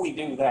before we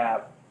do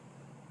that,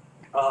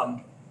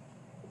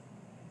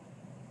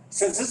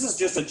 since this is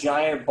just a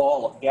giant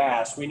ball of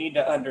gas, we need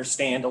to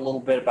understand a little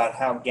bit about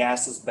how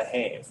gases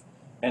behave.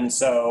 And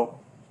so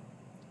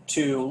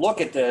to look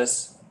at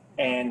this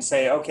and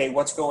say, okay,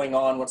 what's going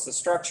on, what's the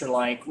structure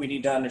like, we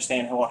need to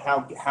understand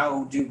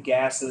how do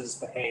gases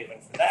behave.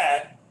 And for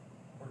that,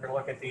 we're going to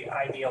look at the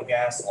ideal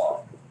gas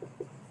law.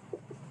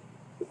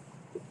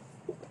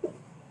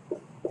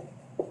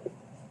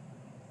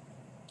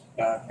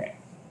 Okay,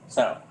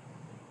 so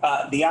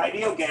the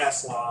ideal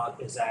gas law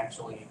is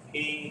actually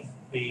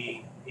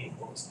PV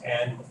equals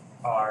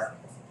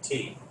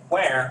nRT,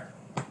 where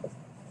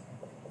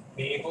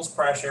V equals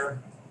pressure,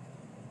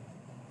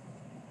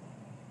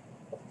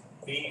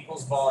 V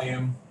equals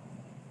volume,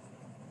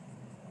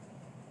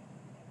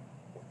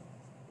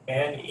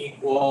 N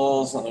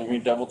equals, let me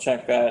double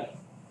check that.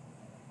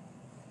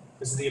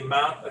 This is the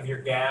amount of your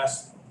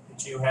gas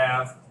that you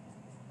have.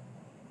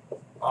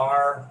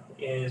 R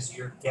is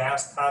your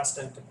gas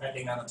constant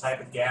depending on the type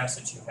of gas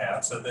that you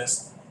have. So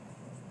this,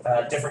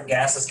 different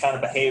gases kind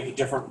of behave in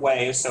different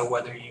ways. So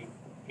whether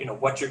you know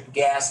what your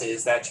gas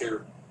is, that's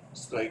your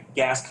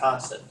gas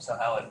constant, so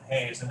how it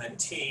behaves. And then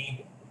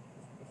T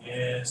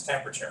is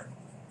temperature.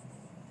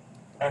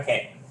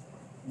 Okay,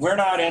 we're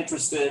not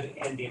interested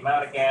in the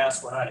amount of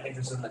gas, we're not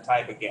interested in the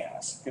type of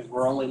gas, because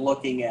we're only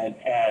looking at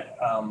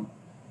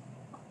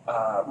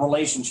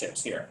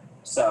relationships here.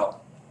 So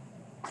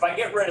if I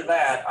get rid of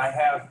that, I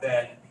have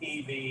then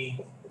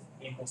PV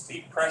equals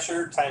T,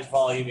 pressure times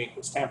volume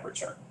equals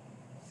temperature.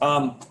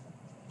 I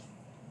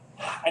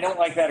don't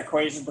like that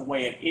equation the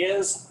way it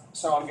is,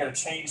 so I'm going to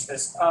change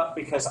this up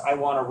because I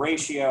want a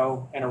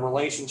ratio and a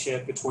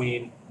relationship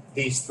between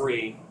these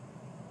three.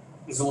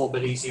 It's a little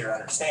bit easier to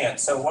understand.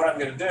 So what I'm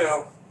going to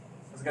do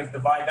is I'm going to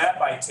divide that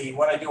by T.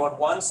 What I do on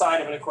one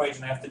side of an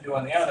equation I have to do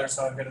on the other,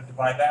 so I'm going to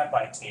divide that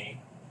by T.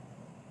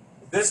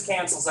 This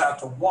cancels out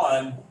to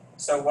 1,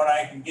 so what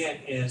I can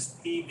get is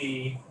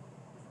PV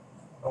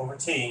over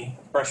T,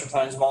 pressure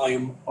times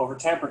volume over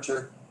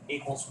temperature,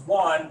 equals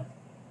 1,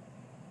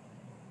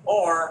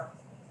 or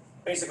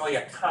basically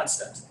a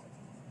constant.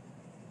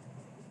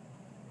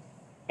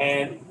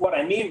 And what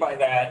I mean by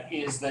that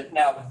is that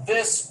now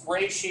this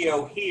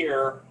ratio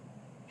here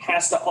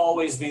has to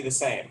always be the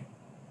same.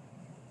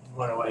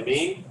 What do I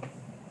mean?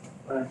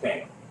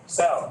 Okay,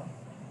 so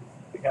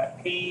we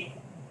got P,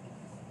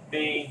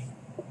 V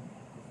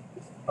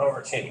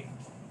over T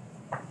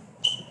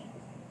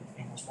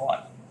equals 1.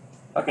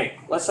 Okay,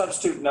 let's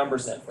substitute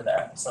numbers in for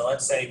that. So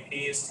let's say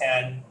P is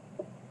 10,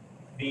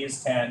 V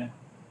is 10,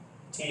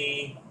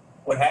 T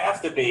would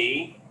have to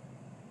be,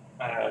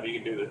 I don't know if you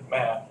can do the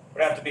math,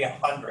 would have to be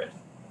 100.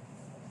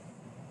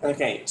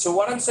 Okay, so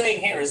what I'm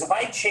saying here is if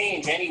I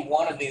change any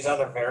one of these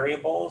other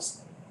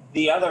variables,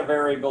 the other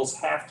variables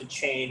have to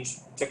change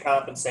to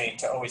compensate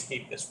to always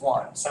keep this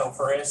 1. So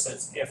for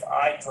instance, if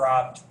I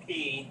dropped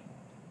P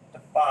to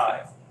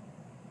 5,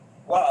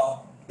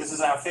 well, this is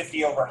now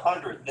 50 over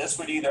 100. This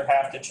would either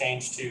have to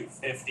change to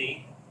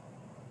 50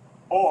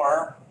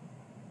 or,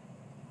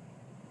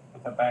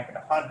 put that back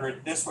at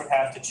 100, this would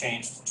have to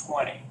change to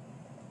 20.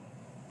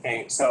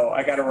 Okay, so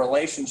I got a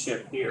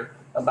relationship here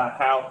about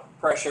how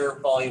pressure,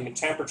 volume, and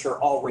temperature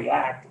all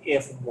react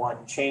if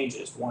one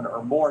changes, one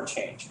or more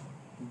change.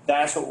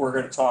 That's what we're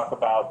going to talk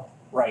about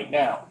right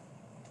now.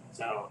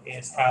 So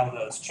is how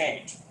those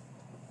change.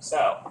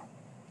 So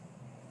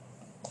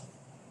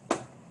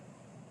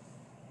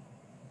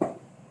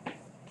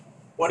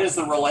what is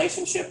the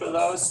relationship of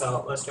those?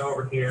 So let's go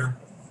over here.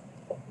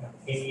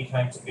 P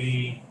times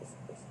B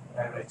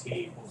divided by T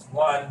equals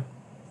 1.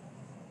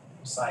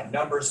 Assign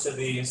numbers to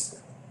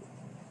these.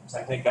 So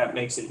I think that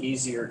makes it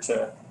easier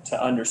to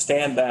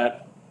understand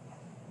that.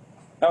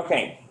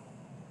 Okay,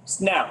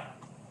 now,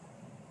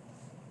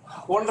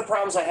 one of the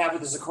problems I have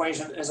with this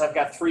equation is I've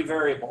got 3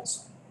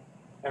 variables.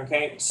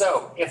 Okay,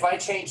 so if I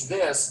change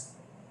this,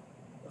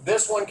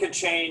 this one could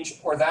change,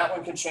 or that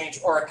one could change,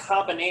 or a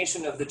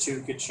combination of the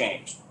two could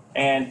change.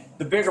 And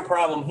the bigger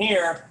problem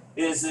here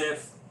is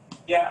if,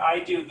 yeah, I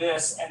do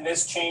this and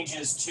this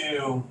changes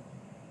to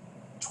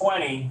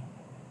 20,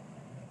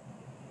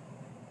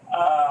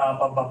 I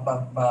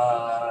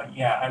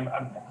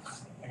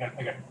gotta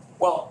pick it.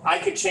 Well, I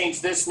could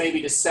change this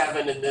maybe to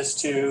 7 and this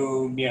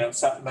to,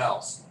 something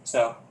else.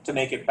 So to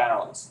make it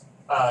balance.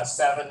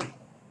 7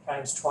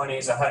 times 20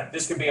 is 100.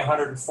 This could be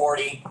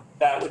 140.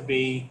 That would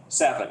be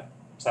 7.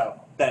 So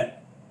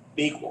that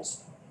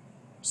equals.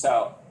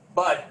 So,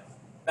 but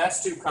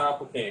that's too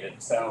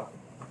complicated. So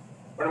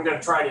what I'm going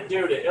to try to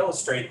do to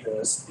illustrate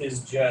this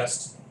is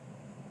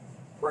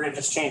we're going to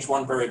just change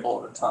one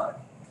variable at a time.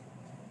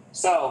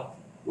 So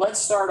let's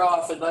start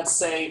off and let's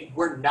say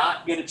we're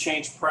not going to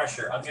change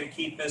pressure. I'm going to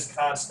keep this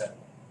constant.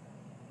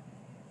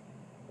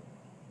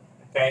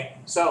 Okay,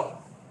 so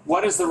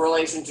what is the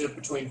relationship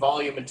between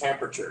volume and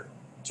temperature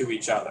to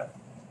each other?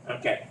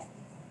 Okay,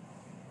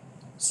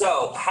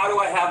 so how do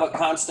I have a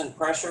constant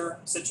pressure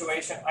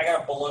situation? I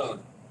got a balloon.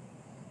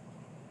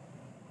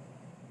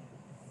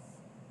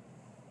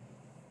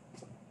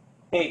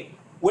 Hey,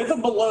 with a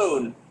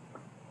balloon,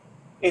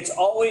 it's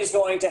always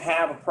going to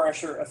have a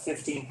pressure of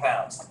 15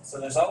 pounds.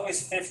 So there's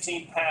always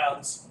 15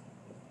 pounds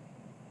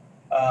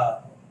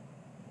per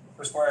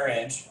square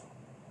inch,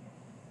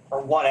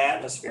 or 1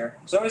 atmosphere.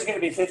 There's always going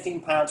to be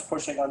 15 pounds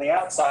pushing on the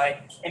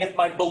outside. And if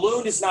my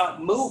balloon is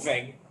not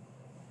moving,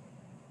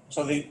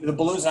 so the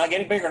balloon's not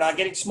getting bigger, not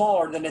getting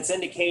smaller, then it's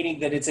indicating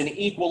that it's in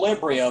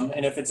equilibrium.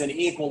 And if it's in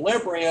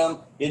equilibrium,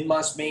 it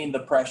must mean the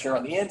pressure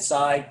on the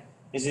inside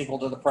is equal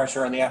to the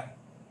pressure on the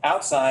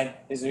outside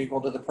is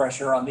equal to the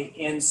pressure on the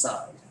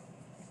inside.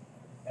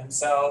 And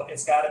so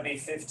it's got to be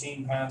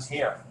 15 pounds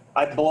here.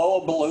 I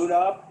blow a balloon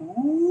up.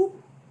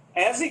 Whoop.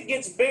 As it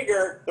gets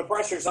bigger, the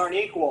pressures aren't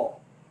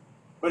equal.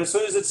 But as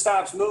soon as it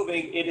stops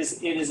moving, it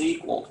is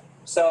equaled.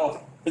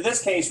 So for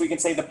this case, we can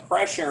say the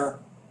pressure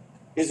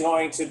is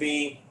going to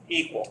be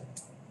equal.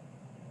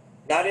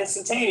 Not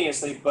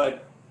instantaneously,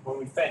 but when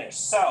we finish.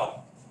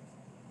 So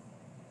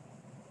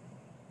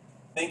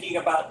thinking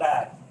about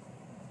that,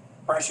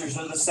 pressures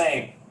are the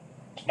same.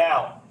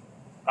 Now,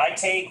 I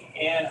take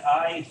and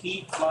I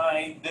heat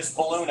this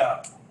balloon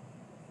up.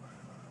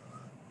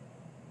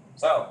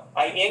 So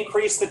I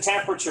increase the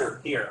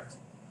temperature here.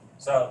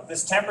 So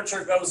this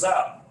temperature goes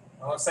up.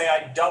 Let's say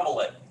I double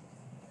it.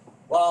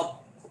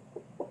 Well,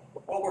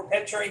 what we're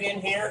picturing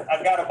in here,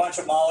 I've got a bunch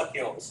of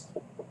molecules.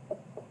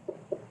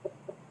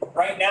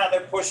 Right now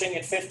they're pushing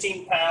at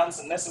 15 pounds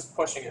and this is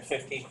pushing at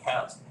 15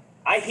 pounds.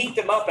 I heat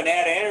them up and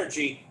add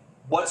energy.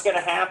 What's going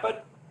to happen?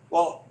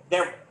 Well,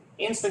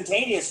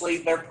 instantaneously,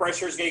 their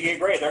pressure is going to get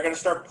greater. They're going to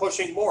start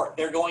pushing more.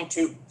 They're going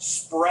to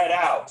spread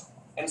out.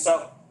 And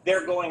so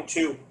they're going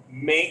to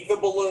make the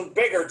balloon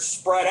bigger,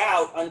 spread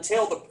out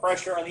until the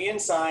pressure on the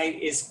inside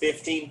is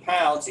 15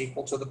 pounds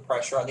equal to the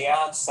pressure on the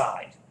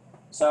outside.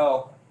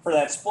 So for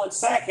that split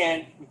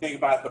second, we think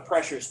about the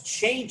pressure's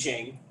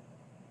changing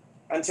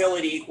until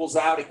it equals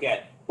out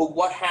again. But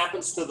what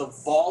happens to the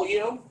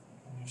volume?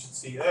 You should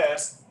see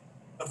this.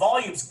 The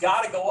volume's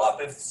got to go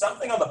up. If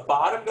something on the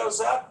bottom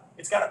goes up,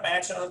 it's got to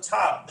match it on the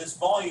top. This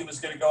volume is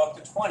going to go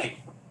up to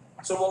 20.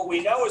 So what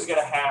we know is going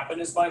to happen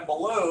is my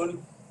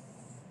balloon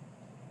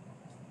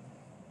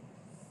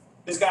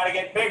has got to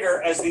get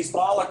bigger as these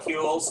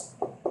molecules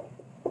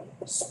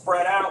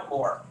spread out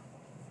more.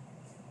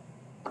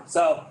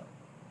 So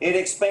it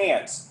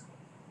expands.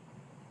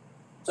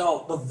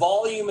 So the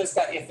volume is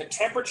got, if the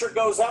temperature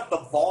goes up, the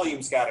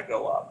volume's got to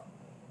go up.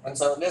 And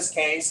so in this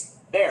case,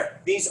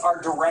 these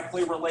are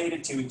directly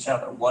related to each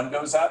other. One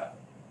goes up,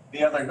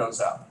 the other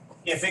goes up.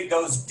 If it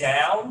goes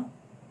down,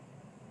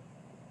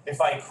 if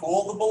I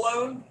cool the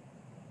balloon,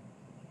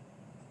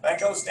 that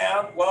goes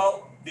down,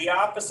 well, the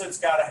opposite's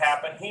got to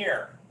happen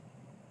here.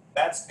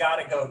 That's got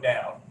to go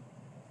down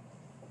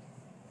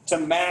to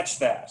match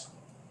that.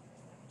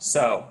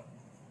 So,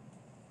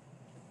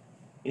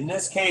 in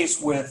this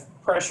case, with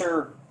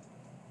pressure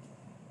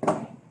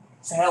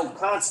held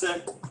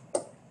constant,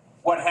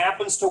 what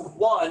happens to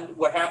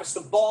what happens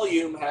to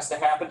volume has to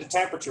happen to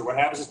temperature. What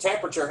happens to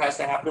temperature has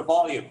to happen to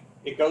volume.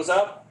 It goes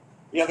up,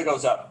 the other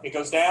goes up. It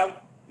goes down,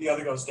 the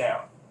other goes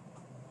down.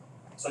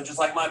 So just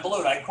like my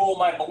balloon, I cool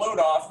my balloon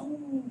off,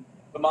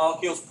 the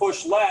molecules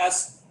push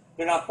less,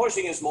 they're not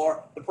pushing as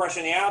more, the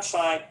pressure on the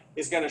outside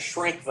is going to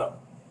shrink them.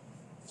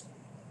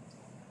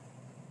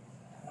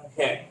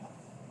 Okay.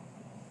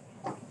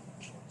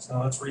 So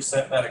let's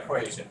reset that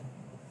equation.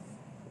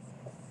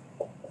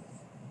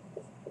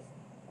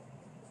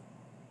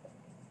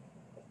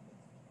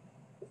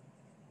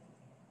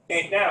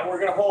 Okay, now we're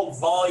going to hold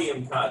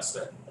volume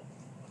constant.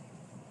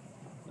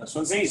 This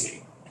one's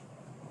easy.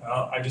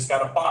 Well, I just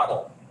got a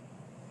bottle.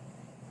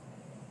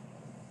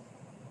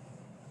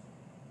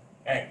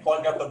 Okay,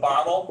 plug up the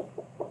bottle.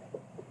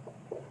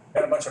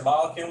 Got a bunch of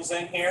molecules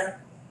in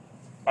here.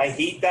 I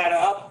heat that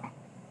up.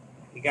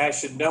 You guys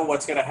should know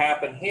what's going to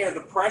happen here.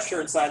 The pressure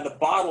inside the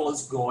bottle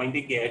is going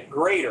to get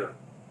greater.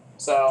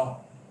 So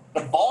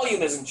the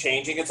volume isn't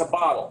changing, it's a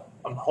bottle.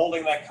 I'm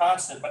holding that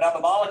constant, but now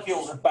the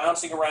molecules are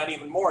bouncing around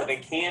even more. They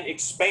can't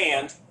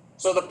expand,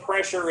 so the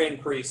pressure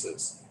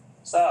increases.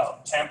 So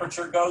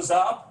temperature goes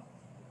up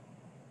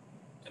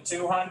to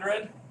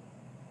 200.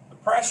 The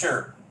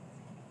pressure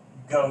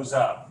goes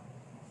up.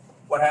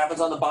 What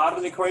happens on the bottom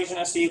of the equation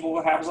has to equal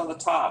what happens on the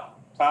top.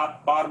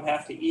 Top, bottom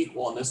have to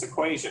equal in this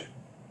equation.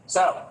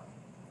 So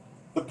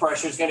the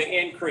pressure is going to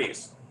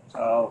increase.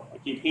 So I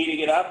keep heating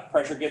it up,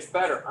 pressure gets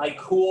better. I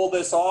cool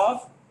this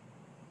off.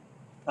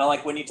 Kind of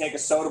like when you take a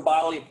soda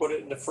bottle, you put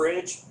it in the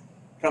fridge,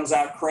 comes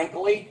out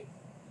crinkly.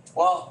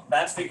 Well,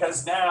 that's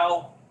because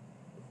now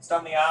it's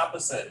done the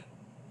opposite.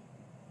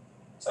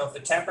 So if the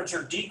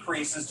temperature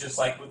decreases, just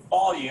like with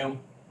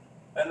volume,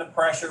 then the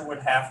pressure would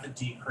have to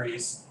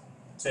decrease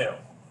too.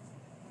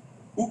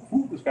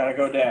 It's got to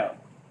go down.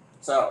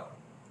 So,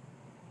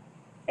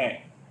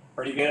 okay,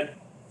 pretty good.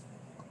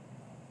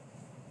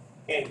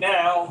 Okay,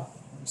 now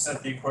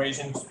set the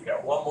equations. We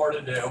got one more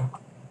to do.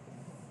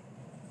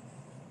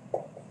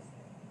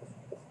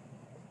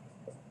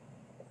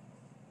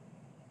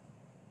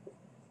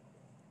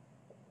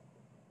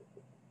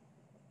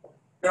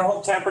 We're going to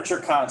hold temperature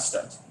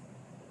constant.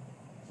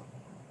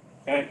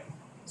 Okay,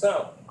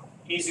 so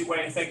easy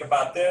way to think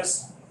about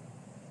this.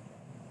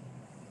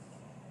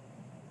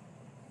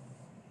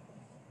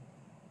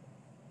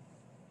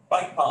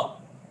 Bike pump.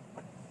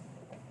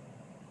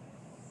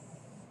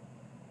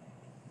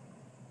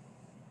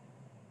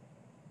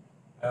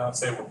 Now let's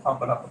say we're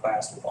pumping up a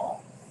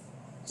basketball.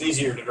 It's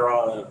easier to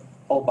draw than a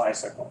whole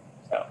bicycle.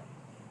 So,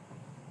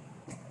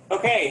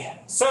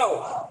 okay,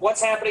 so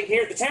what's happening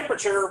here? The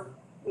temperature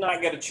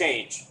not going to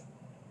change.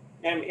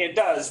 And it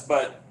does,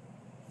 but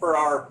for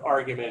our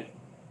argument,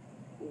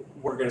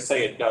 we're going to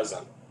say it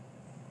doesn't.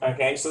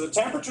 Okay, so the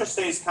temperature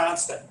stays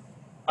constant.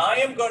 I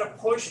am going to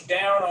push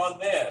down on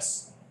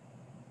this.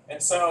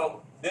 And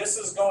so this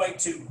is going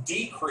to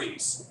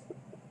decrease.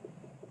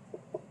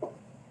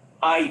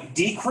 I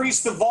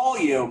decrease the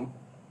volume,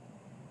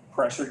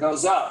 pressure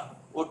goes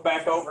up. Look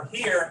back over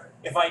here.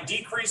 If I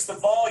decrease the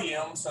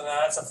volume, so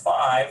now that's a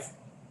 5,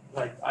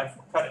 I've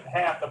cut it in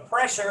half, the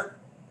pressure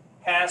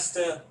has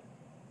to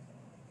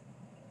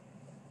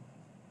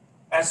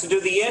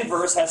do the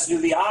inverse, has to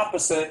do the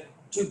opposite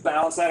to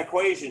balance that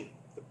equation.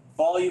 The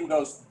volume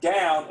goes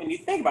down, and you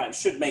think about it, it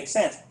should make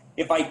sense.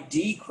 If I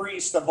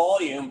decrease the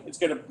volume,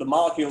 the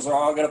molecules are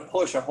all going to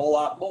push a whole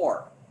lot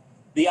more.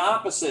 The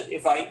opposite,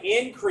 if I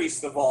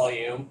increase the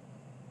volume,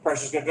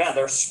 pressure's going to go down.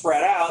 They're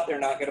spread out, they're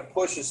not going to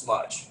push as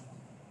much.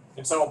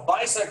 And so a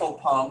bicycle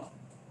pump,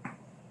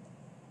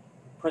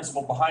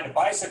 principle behind a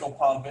bicycle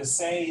pump is,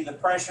 say the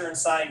pressure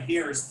inside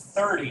here is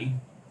 30.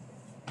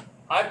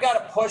 I've got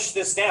to push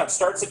this down. It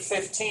starts at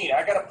 15.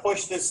 I've got to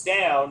push this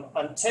down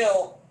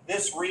until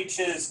this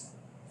reaches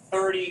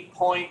 30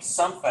 point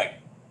something.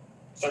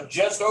 So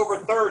just over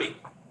 30.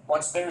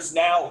 Once there's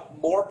now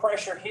more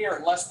pressure here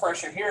and less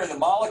pressure here, the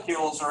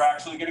molecules are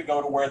actually going to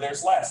go to where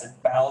there's less. It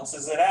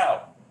balances it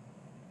out.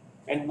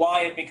 And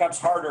why it becomes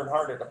harder and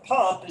harder to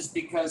pump is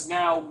because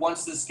now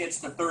once this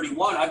gets to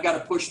 31, I've got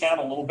to push down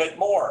a little bit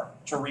more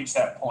to reach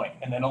that point,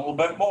 and then a little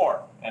bit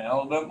more, and a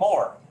little bit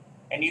more.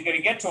 And you're going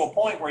to get to a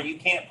point where you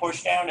can't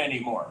push down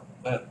anymore.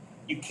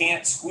 You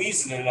can't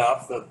squeeze it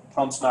enough. The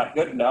pump's not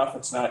good enough.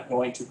 It's not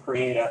going to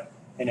create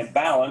an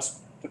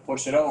imbalance to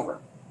push it over.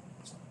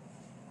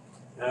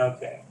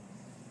 Okay.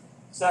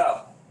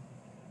 So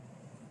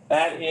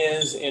that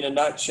is, in a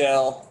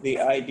nutshell, the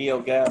ideal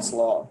gas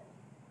law.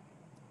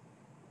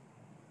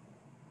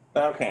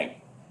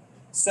 Okay,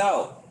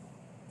 so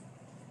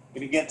I'm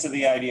going to get to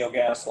the ideal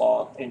gas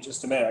law in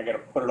just a minute. I've got to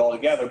put it all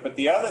together. But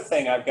the other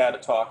thing I've got to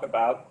talk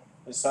about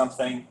is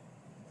something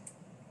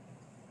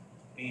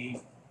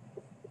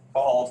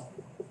called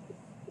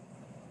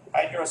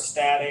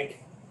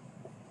hydrostatic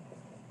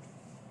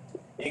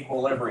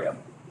equilibrium.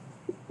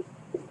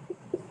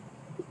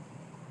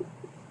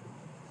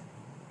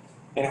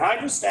 And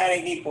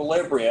hydrostatic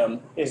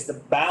equilibrium is the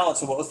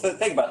balance of what. Let's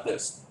think about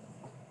this.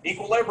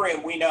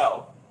 Equilibrium, we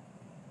know,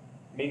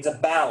 means a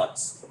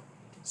balance.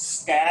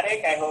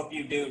 Static, I hope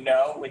you do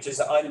know, which is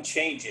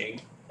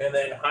unchanging. And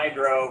then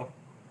hydro,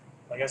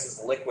 I guess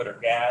it's liquid or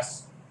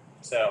gas.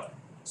 So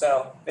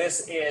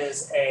this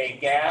is a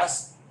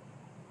gas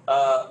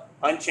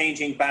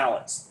unchanging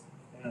balance.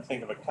 I'm going to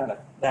think of it kind of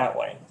that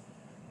way.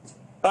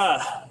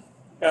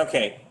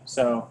 Okay,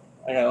 so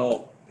I got a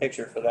little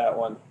picture for that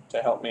one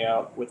to help me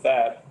out with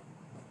that.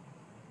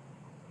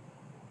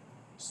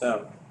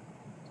 So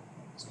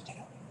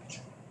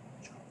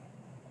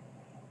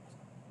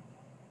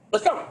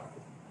Let's go.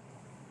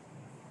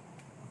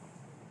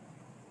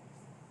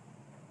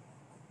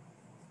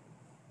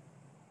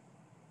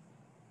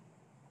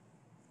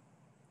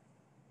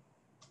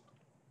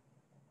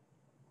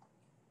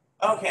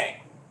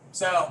 Okay,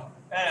 so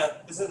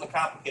this isn't a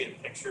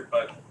complicated picture,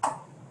 but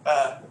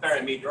better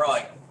than me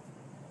drawing.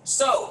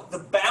 So the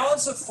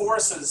balance of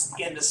forces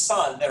in the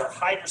sun that are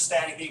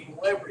hydrostatic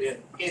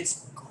equilibrium,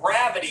 it's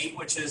gravity,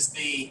 which is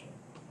the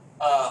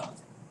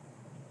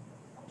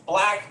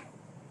black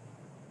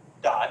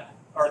dot,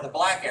 or the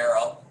black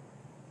arrow,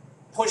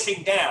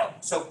 pushing down,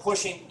 so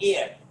pushing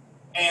in,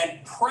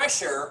 and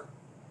pressure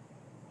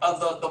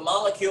of the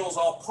molecules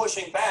all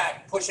pushing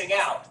back, pushing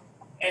out.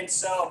 And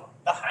so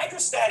the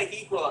hydrostatic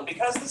equilibrium,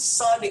 because the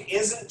sun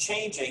isn't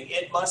changing,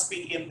 it must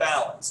be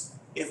imbalanced.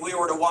 If we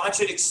were to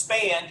watch it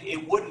expand,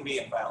 it wouldn't be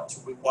imbalanced.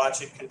 If we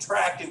watch it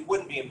contract, it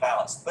wouldn't be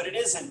imbalanced, but it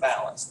is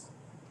imbalanced.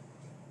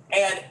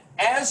 And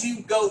as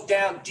you go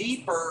down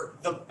deeper,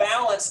 the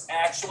balance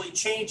actually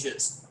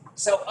changes.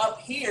 So up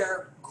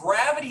here,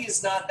 gravity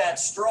is not that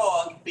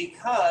strong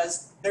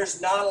because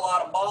there's not a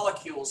lot of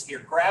molecules here.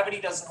 Gravity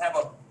doesn't have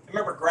a,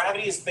 remember,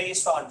 gravity is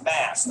based on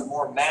mass. The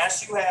more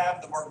mass you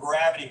have, the more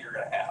gravity you're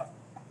going to have.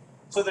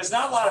 So there's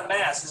not a lot of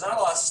mass. There's not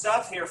a lot of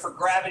stuff here for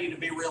gravity to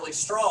be really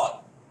strong.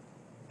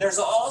 There's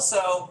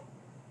also,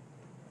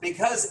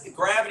 because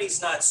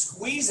gravity's not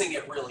squeezing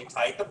it really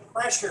tight, the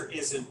pressure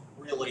isn't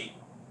really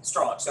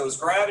strong. So as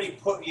gravity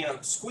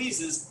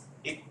squeezes,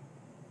 it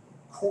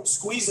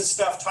squeezes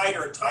stuff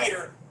tighter and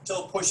tighter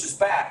until it pushes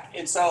back.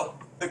 And so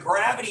the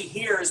gravity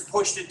here has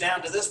pushed it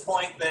down to this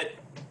point that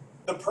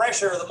the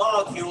pressure of the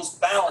molecules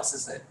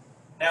balances it.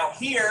 Now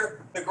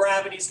here, the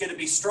gravity is going to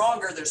be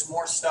stronger. There's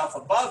more stuff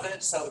above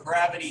it, so the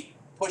gravity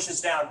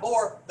pushes down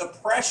more. The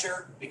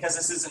pressure, because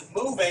this isn't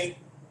moving,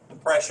 the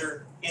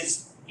pressure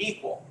is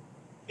equal.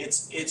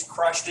 It's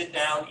crushed it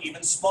down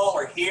even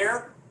smaller.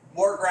 Here,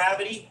 more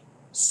gravity,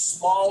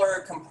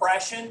 smaller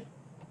compression,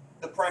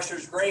 the pressure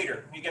is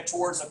greater. You get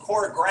towards the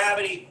core of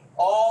gravity,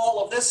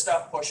 all of this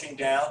stuff pushing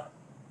down,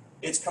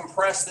 it's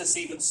compressed this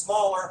even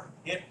smaller,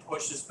 it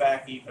pushes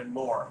back even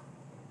more.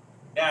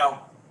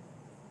 Now,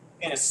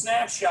 in a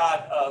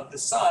snapshot of the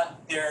sun,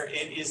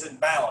 it is in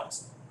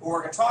balance. But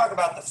we're going to talk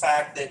about the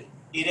fact that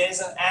it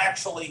isn't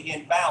actually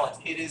in balance.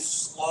 It is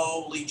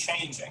slowly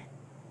changing.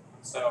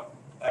 So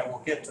I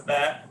will get to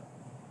that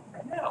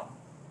right now.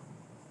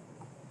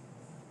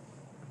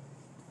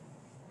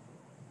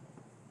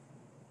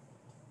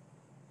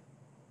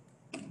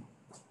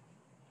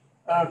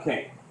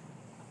 Okay.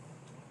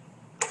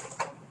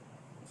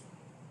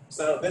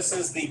 So this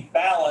is the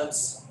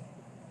balance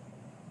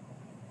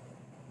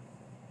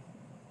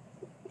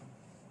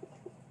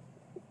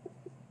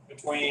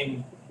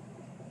between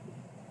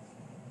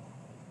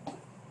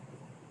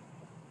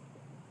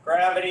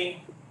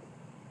gravity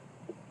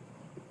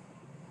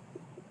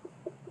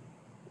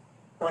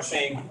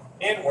pushing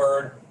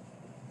inward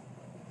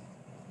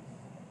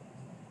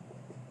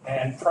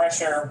and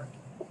pressure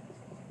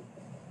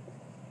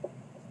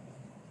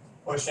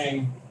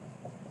pushing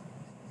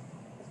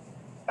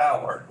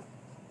outward.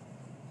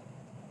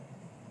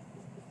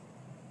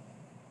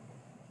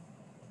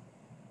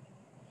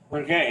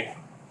 Okay,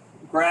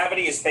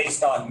 gravity is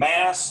based on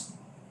mass,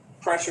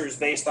 pressure is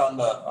based on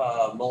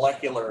the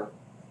molecular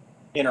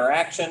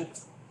interaction.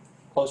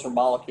 The closer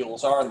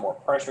molecules are, the more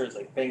pressure as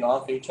they ping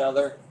off each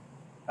other.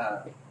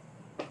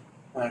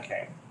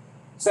 Okay,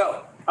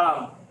 so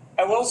I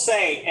will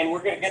say, and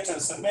we're going to get to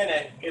this in a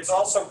minute, it's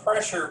also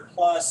pressure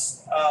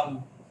plus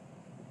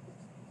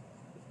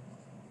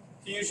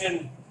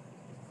fusion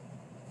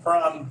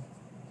from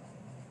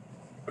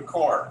the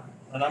core.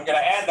 And I'm going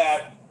to add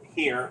that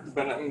here,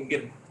 but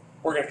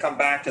we're going to come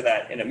back to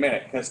that in a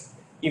minute, because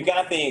you've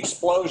got the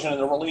explosion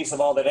and the release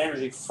of all that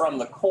energy from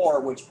the core,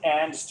 which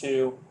adds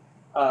to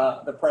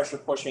the pressure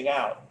pushing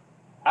out.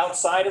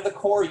 Outside of the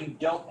core, you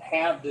don't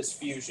have this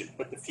fusion,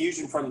 but the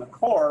fusion from the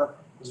core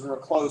is real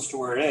close to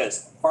where it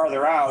is.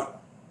 Farther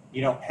out,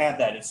 you don't have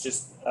that. It's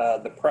just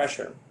the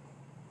pressure.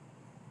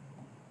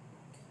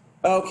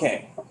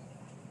 Okay.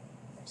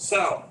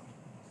 So,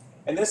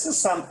 and this is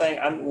something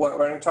what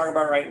we're going to talk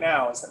about right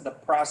now is the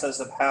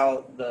process of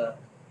how the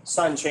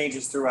sun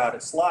changes throughout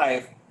its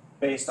life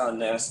based on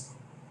this.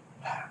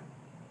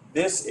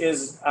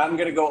 I'm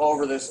going to go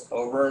over this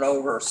over and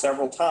over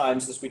several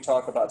times as we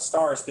talk about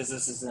stars, because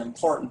this is an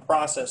important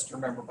process to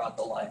remember about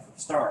the life of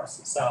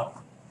stars. So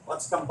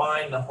let's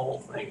combine the whole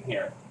thing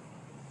here.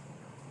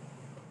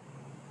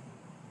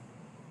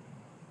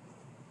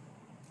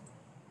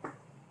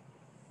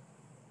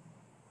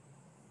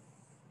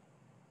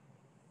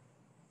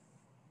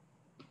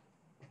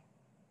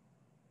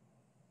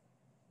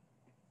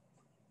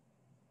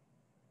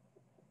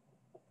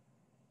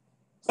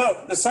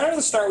 So the center of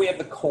the star, we have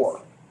the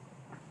core.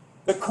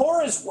 The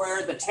core is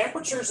where the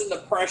temperatures and the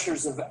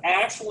pressures have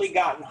actually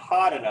gotten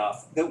hot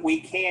enough that we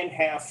can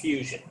have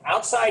fusion.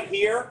 Outside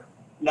here,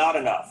 not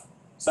enough.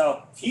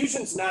 So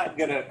fusion's not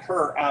going to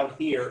occur out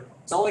here.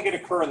 It's only going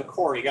to occur in the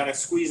core. You got to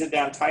squeeze it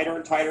down tighter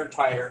and tighter and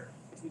tighter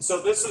And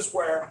so this is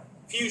where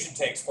fusion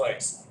takes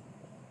place.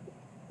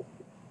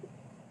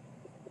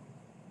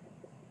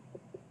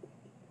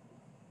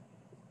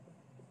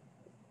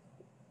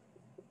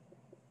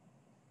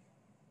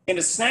 In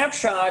a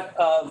snapshot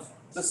of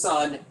the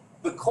sun,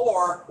 the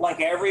core,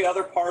 like every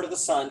other part of the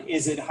sun,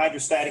 is at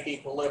hydrostatic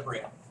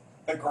equilibrium.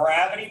 The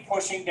gravity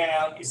pushing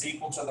down is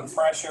equal to the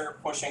pressure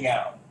pushing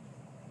out.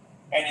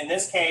 And in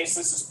this case,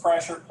 this is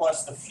pressure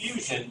plus the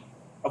fusion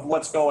of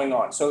what's going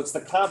on. So it's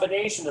the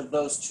combination of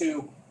those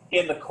two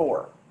in the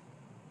core.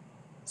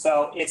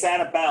 So it's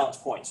at a balance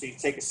point. So you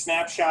take a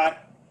snapshot.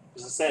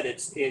 As I said,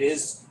 it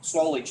is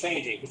slowly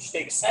changing. But you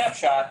take a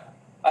snapshot,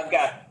 I've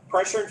got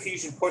pressure and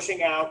fusion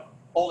pushing out,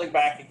 holding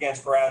back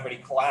against gravity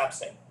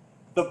collapsing.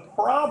 The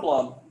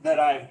problem that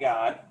I've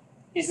got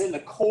is in the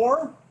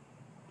core,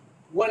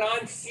 when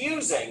I'm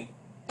fusing,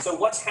 so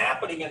what's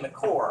happening in the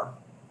core?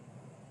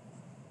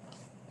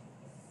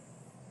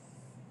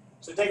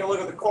 So take a look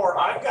at the core.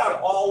 I've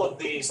got all of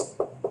these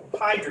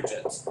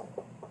hydrogens.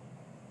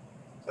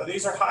 So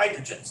these are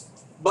hydrogens.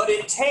 But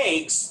it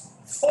takes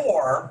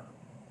 4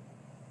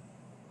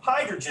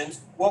 hydrogens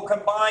will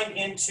combine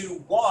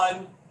into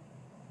 1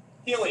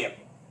 helium.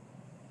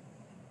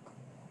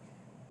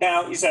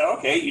 Now you say,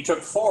 okay, you took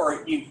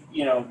 4, you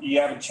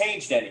haven't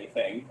changed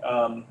anything.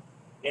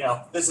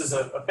 This is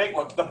a big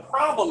one. The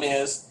problem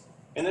is,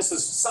 and this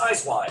is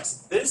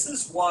size-wise, this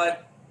is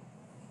what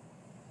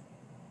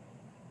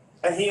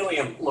a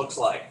helium looks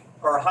like,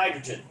 or a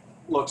hydrogen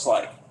looks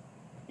like.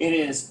 It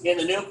is, in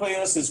the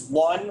nucleus is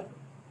 1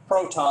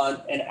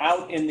 proton, and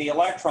out in the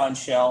electron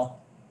shell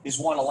is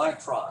 1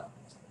 electron.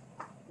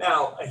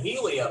 Now, a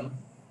helium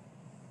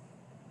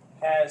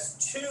has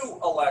 2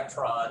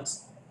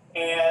 electrons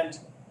and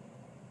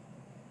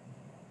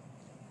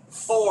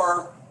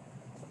 4,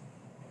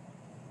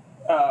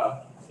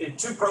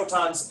 2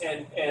 protons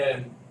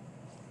and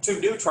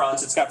 2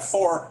 neutrons. It's got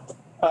 4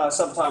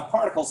 subatomic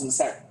particles in the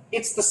center.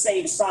 It's the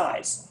same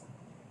size.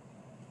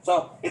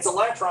 So its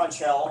electron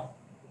shell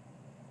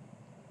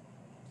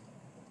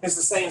is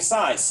the same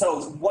size.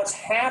 So what's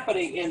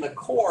happening in the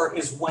core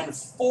is when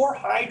 4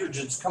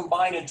 hydrogens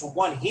combine into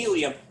 1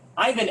 helium,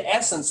 I've in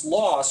essence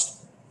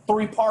lost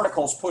 3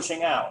 particles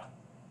pushing out.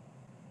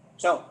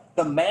 So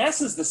the mass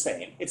is the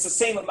same. It's the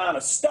same amount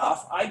of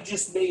stuff. I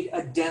just made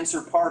a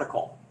denser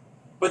particle.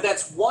 But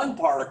that's 1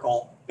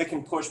 particle that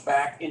can push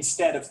back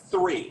instead of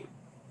 3.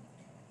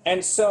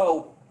 And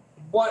so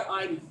what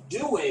I'm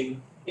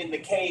doing in the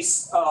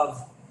case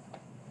of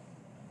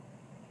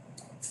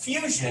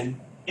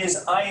fusion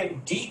is I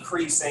am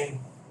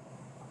decreasing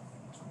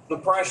the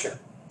pressure.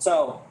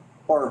 So,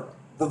 or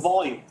the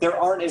volume. There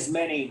aren't as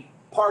many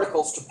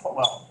particles to put,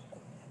 well,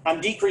 I'm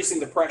decreasing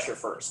the pressure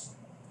first.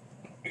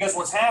 Because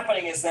what's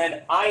happening is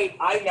that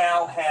I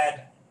now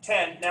had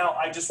 10, now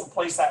I just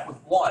replace that with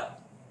 1.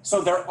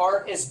 So there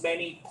aren't as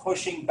many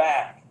pushing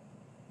back.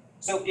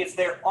 So if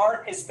there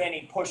aren't as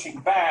many pushing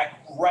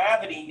back,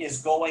 gravity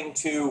is going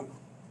to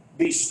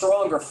be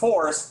stronger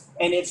force,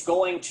 and it's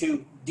going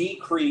to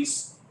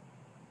decrease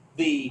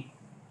the,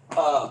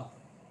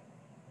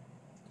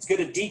 it's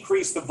going to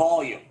decrease the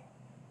volume.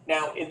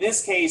 Now, in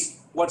this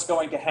case, what's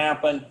going to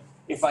happen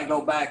if I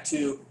go back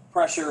to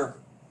pressure,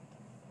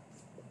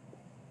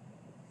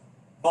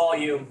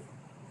 volume,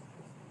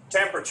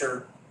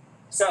 temperature?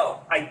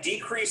 So I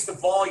decrease the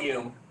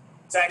volume.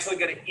 It's actually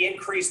going to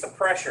increase the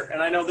pressure.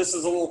 And I know this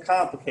is a little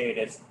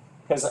complicated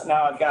because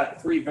now I've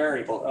got 3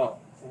 variables. Oh,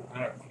 I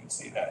don't know if you can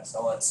see that.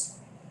 So let's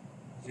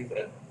do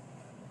that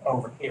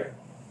over here.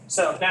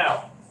 So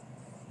now,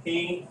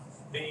 P,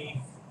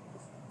 V,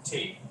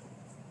 T.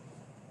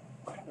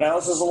 Now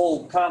this is a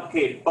little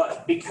complicated,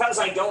 but because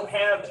I don't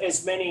have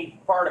as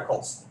many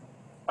particles,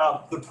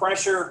 the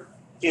pressure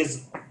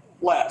is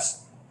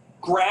less.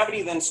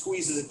 Gravity then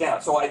squeezes it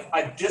down. So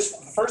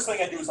the first thing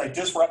I do is I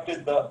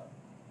disrupted the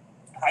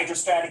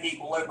hydrostatic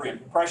equilibrium.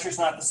 The pressure's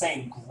not the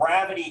same.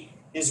 Gravity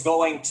is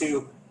going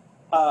to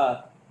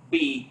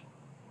be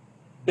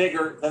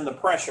bigger than the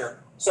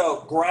pressure.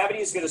 So gravity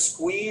is going to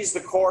squeeze the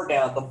core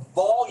down. The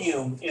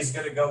volume is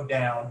going to go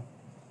down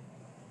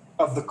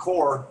of the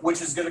core,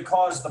 which is going to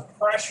cause the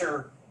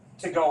pressure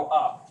to go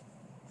up.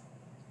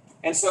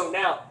 And so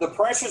now the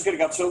pressure is going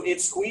to go up. So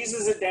it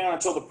squeezes it down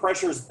until the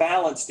pressure is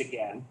balanced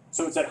again.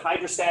 So it's at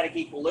hydrostatic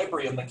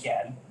equilibrium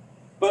again.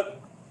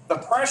 But the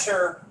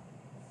pressure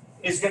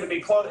is going to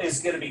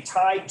be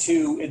tied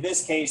to, in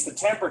this case, the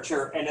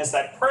temperature. And as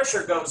that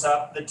pressure goes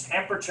up, the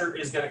temperature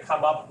is going to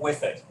come up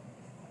with it.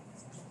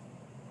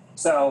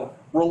 So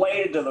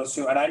related to those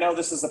two, and I know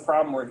this is the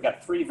problem where you've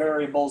got 3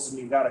 variables and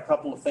you've got a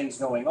couple of things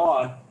going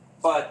on,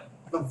 but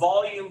the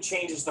volume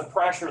changes the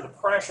pressure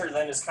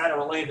then is kind of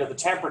related to the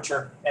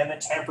temperature, and the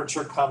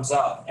temperature comes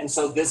up. And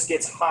so this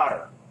gets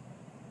hotter.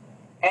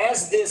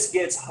 As this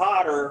gets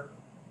hotter,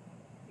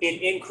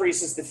 it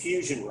increases the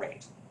fusion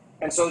rate.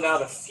 And so now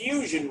the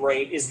fusion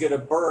rate is going to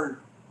burn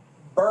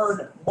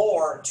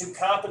more to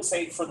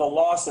compensate for the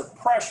loss of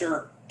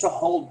pressure to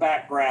hold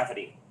back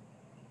gravity.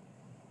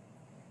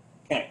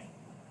 Okay.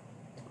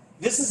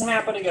 This is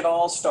happening at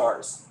all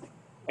stars.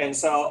 And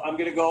so I'm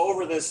going to go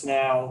over this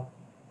now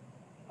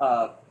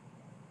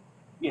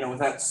with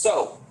that.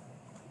 So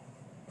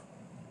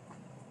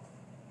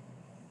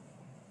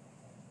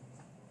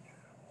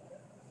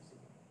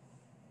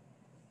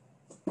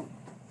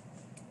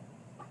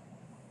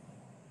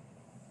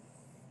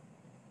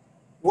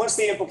what's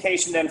the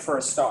implication then for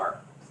a star?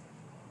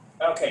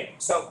 Okay,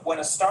 so when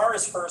a star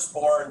is first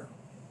born,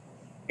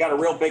 got a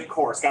real big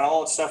core. It's got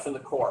all its stuff in the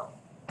core.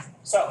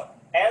 So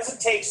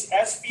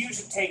as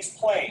fusion takes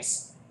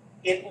place,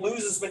 it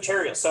loses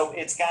material. So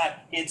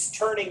it's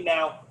turning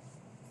now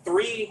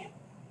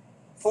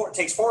it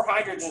takes 4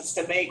 hydrogens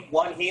to make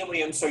 1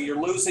 helium, so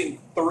you're losing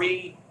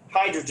 3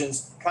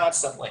 hydrogens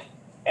constantly.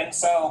 And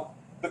so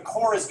the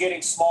core is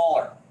getting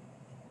smaller.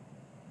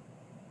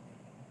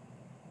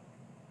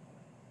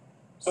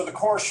 So the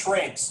core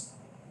shrinks.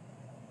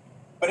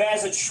 But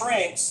as it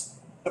shrinks,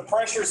 the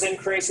pressure is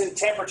increasing, the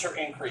temperature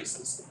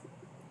increases.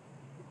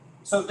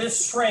 So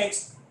this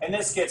shrinks, and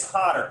this gets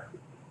hotter.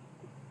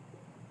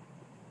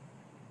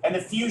 And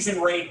the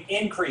fusion rate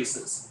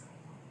increases.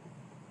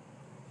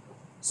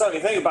 So if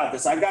you think about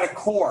this, I've got a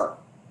core,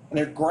 and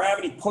there's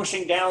gravity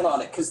pushing down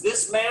on it, because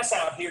this mass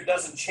out here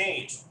doesn't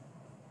change.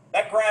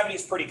 That gravity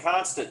is pretty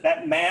constant.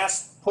 That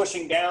mass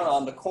pushing down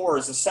on the core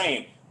is the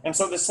same. And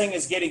so this thing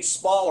is getting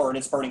smaller, and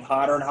it's burning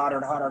hotter and hotter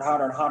and hotter and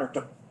hotter and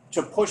hotter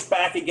to push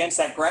back against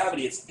that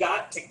gravity. It's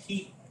got to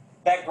keep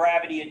that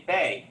gravity at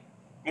bay.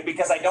 And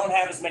because I don't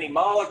have as many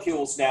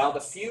molecules now,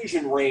 the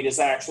fusion rate is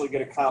actually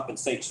going to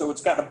compensate. So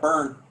it's got to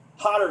burn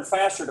hotter and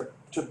faster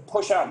to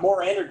push out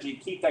more energy to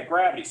keep that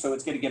gravity. So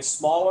it's going to get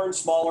smaller and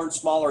smaller and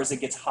smaller as it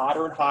gets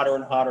hotter and hotter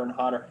and hotter and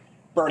hotter,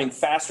 burning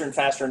faster and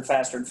faster and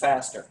faster and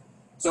faster.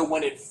 So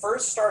when it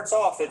first starts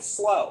off, it's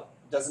slow.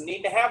 It doesn't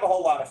need to have a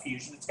whole lot of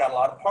fusion. It's got a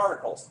lot of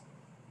particles.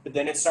 But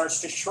then it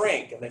starts to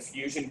shrink, and the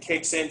fusion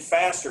kicks in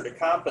faster to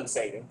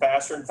compensate, and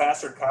faster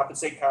to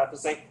compensate,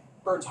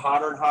 burns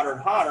hotter and hotter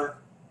and hotter.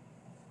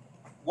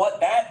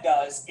 What that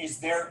does is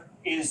there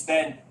is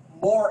then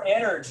more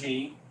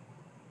energy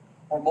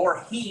or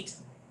more heat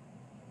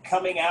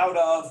coming out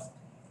of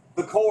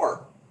the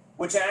core,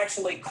 which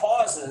actually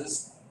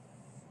causes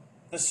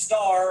the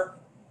star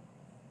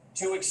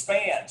to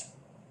expand.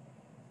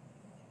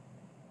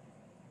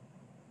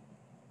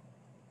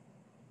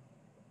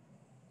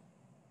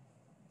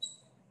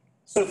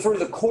 So through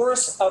the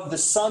course of the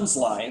sun's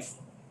life,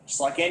 just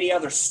like any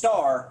other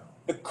star,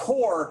 the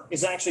core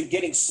is actually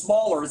getting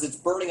smaller as it's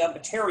burning up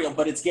material,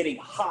 but it's getting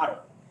hotter.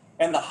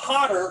 And the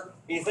hotter,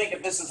 you think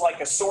of this as like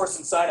a source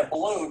inside a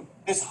balloon,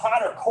 this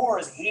hotter core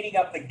is heating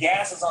up the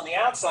gases on the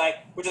outside,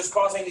 which is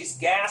causing these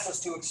gases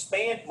to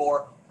expand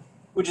more,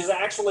 which is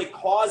actually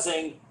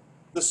causing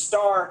the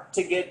star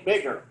to get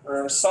bigger,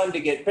 or the sun to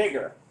get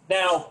bigger.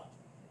 Now,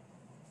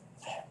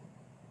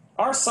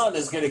 our sun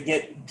is going to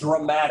get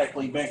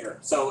dramatically bigger.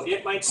 So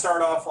it might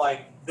start off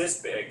like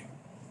this big.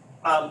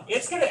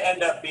 It's going to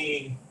end up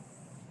being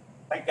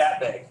like that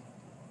big.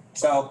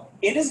 So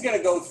it is going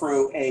to go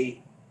through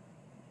a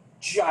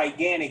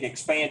gigantic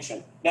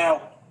expansion.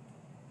 Now,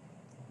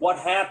 what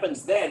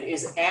happens then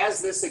is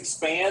as this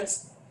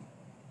expands,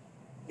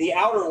 the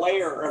outer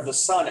layer of the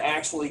sun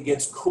actually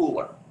gets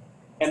cooler.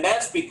 And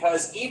that's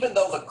because even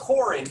though the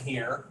core in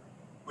here,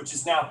 which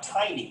is now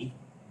tiny,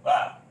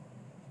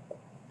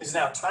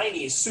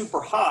 is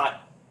super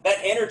hot, that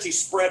energy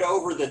spread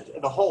over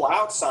the whole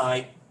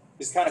outside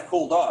is kind of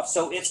cooled off.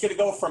 So it's going to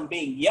go from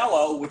being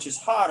yellow, which is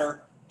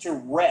hotter, to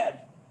red,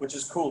 which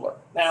is cooler.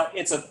 Now,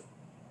 it's a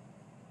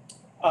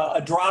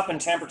drop in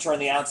temperature on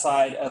the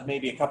outside of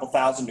maybe a couple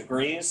thousand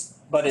degrees,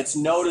 but it's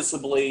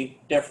noticeably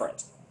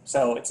different.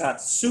 So it's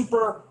not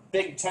super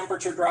big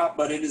temperature drop,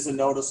 but it is a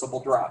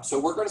noticeable drop. So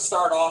we're going to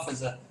start off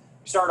as a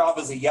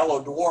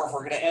yellow dwarf. We're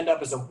going to end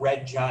up as a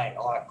red giant,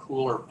 a lot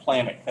cooler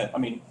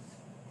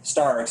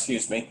star,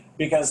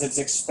 because it's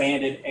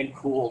expanded and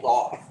cooled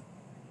off.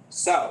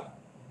 So,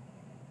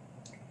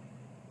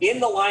 in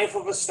the life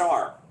of a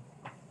star,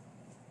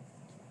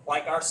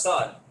 like our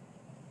sun,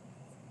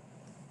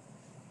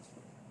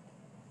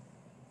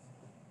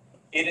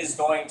 it is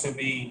going to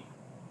be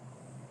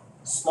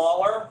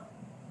smaller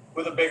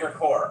with a bigger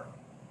core.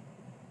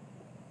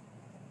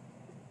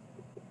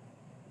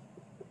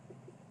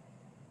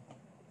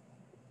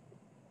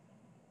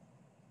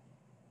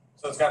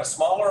 So it's got a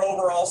smaller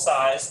overall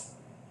size.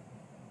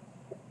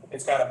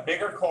 It's got a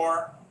bigger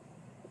core.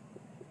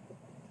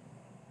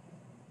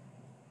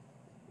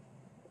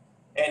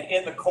 And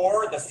in the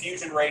core, the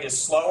fusion rate is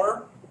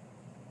slower.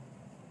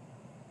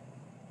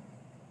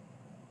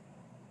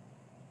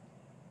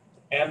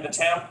 And the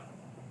temp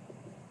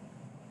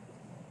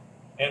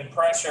and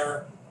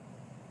pressure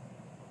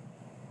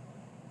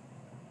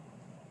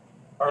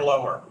are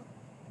lower.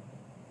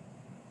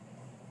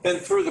 Then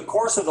through the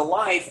course of the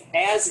life,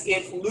 as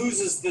it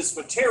loses this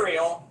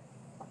material,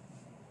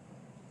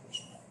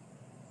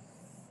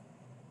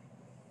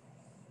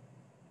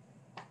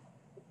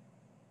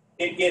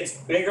 it gets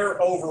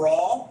bigger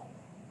overall.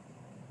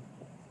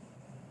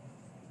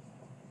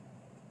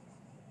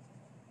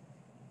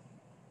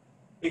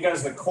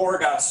 Because the core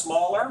got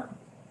smaller.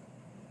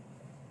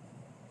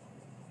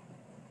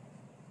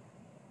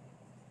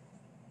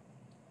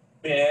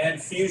 Big.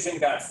 fusion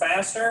got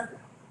faster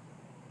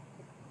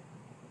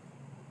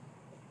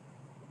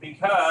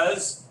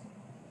because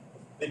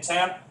the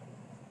temp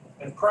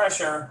and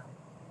pressure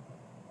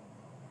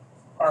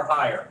are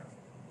higher.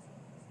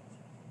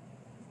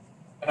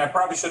 And I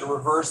probably should have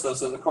reversed those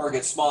so the core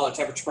gets smaller,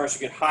 temperature pressure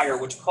get higher,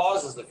 which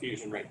causes the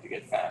fusion rate to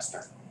get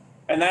faster.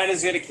 And that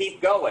is going to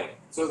keep going.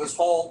 So this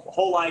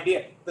whole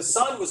idea. The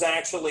sun was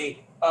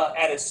actually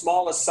at its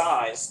smallest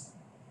size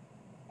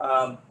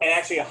and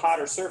actually a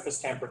hotter surface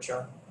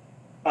temperature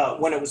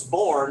when it was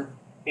born.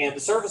 And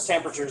the surface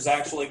temperature has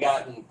actually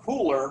gotten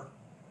cooler,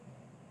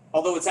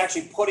 although it's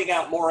actually putting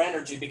out more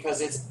energy because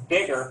it's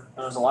bigger.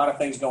 There's a lot of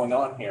things going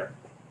on here.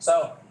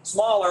 So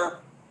smaller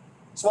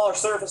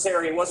surface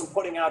area wasn't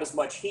putting out as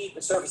much heat.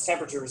 The surface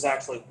temperature is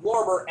actually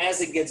warmer.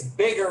 As it gets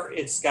bigger,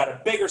 it's got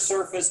a bigger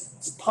surface.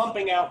 It's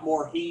pumping out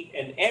more heat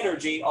and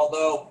energy,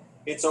 although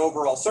its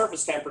overall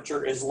surface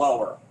temperature is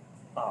lower.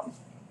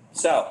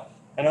 So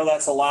I know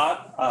that's a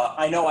lot.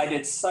 I know I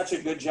did such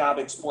a good job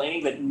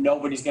explaining that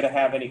nobody's going to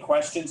have any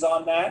questions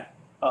on that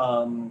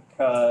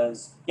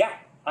because, yeah,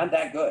 I'm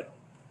that good.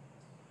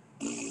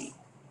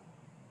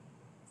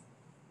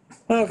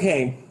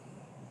 Okay.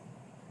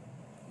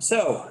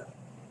 So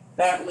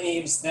that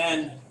leaves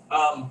then,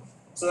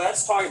 so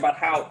that's talking about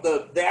how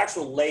the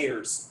actual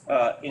layers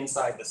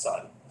inside the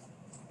sun.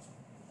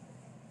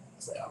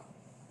 So.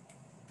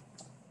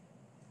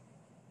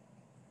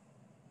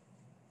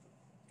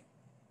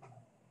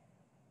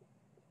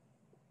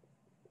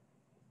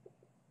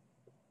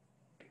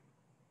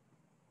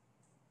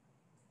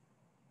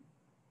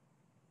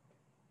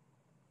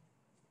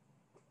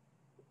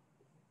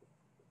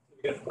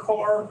 We get the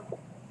core,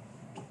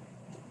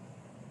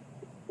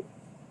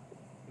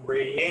 the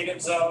radiative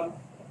zone,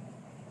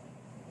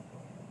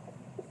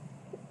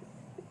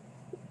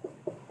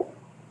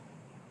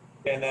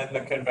 and then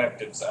the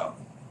convective zone.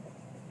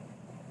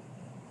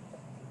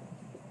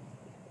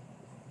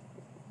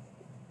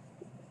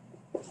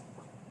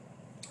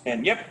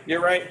 And yep,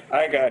 you're right,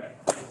 I got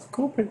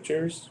cool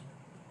pictures.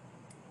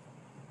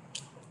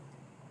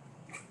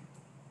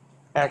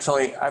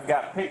 Actually, I've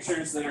got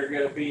pictures that are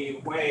going to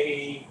be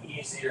way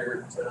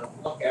easier to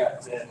look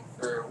at than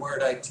for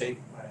where'd I take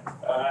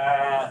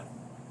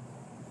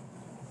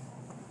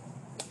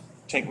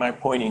my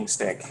pointing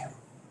stick.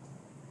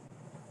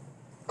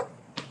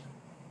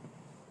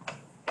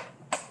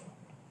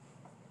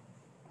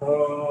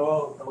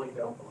 Oh,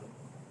 don't.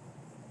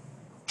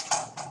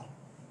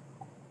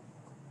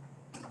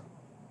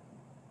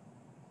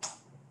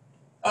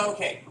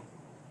 Okay,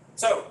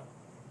 so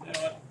you know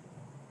what?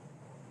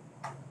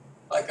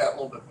 I like that a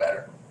little bit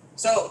better.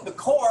 So the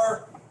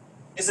core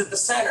is at the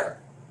center.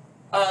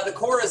 The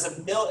core is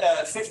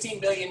 15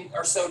 million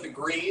or so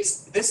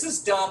degrees. This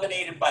is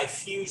dominated by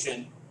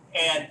fusion,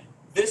 and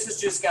this has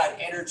just got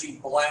energy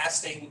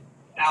blasting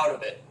out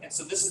of it. And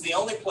so this is the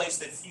only place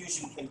that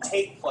fusion can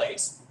take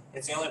place.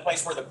 It's the only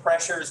place where the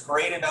pressure is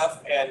great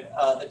enough and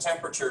the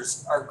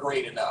temperatures are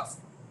great enough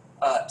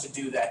to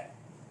do that.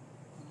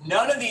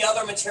 None of the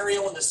other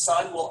material in the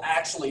sun will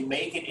actually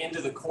make it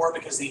into the core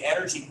because the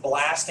energy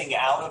blasting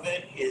out of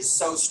it is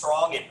so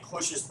strong it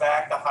pushes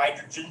back the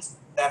hydrogens.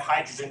 That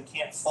hydrogen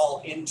can't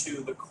fall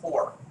into the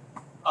core.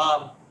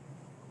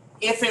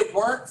 If it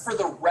weren't for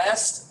the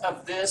rest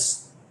of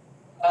this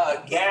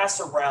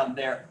gas around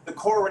there, the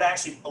core would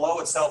actually blow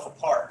itself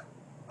apart.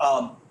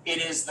 It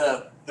is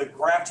the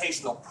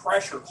gravitational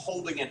pressure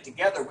holding it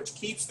together which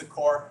keeps the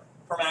core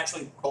from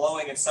actually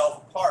blowing itself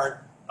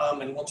apart.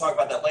 And we'll talk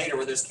about that later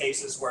where there's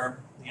cases where,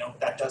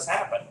 that does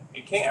happen.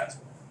 It can't.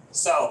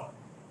 So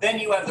then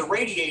you have the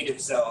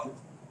radiative zone.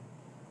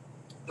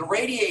 The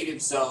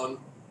radiative zone,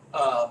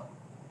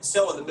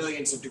 still in the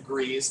millions of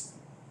degrees,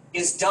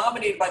 is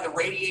dominated by the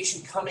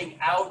radiation coming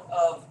out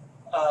of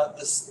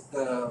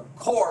the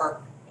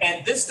core.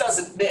 And this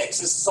doesn't mix.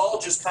 This is all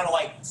just kind of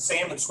like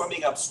salmon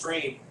swimming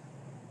upstream.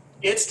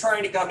 It's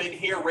trying to come in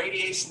here.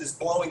 Radiation is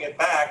blowing it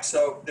back,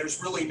 so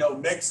there's really no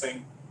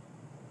mixing.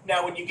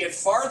 Now, when you get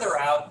farther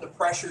out, the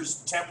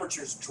pressures,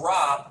 temperatures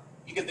drop,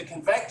 you get the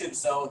convective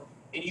zone,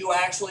 and you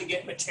actually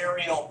get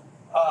material,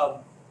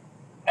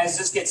 as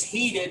this gets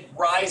heated,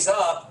 rise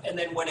up, and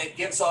then when it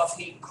gives off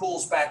heat and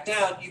cools back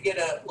down, you get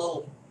a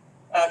little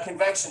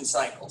convection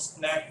cycles.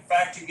 Now, in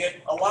fact, you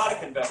get a lot of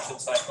convection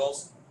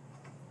cycles,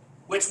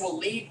 which will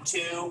lead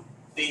to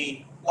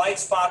the light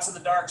spots and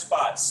the dark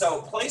spots.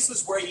 So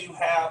places where you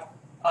have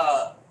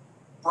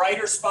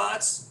brighter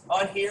spots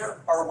on here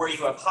are where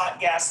you have hot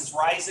gases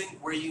rising.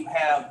 Where you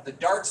have the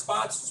dark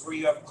spots is where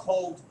you have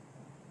cold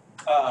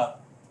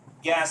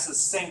gases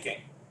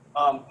sinking.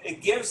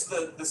 It gives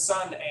the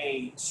sun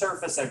a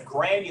surface, a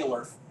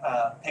granular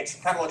picture.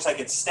 Kind of looks like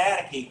it's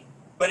staticky,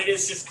 but it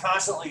is just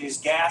constantly these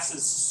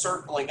gases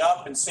circling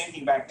up and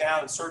sinking back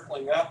down and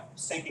circling up,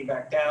 sinking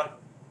back down.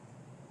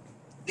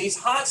 These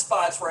hot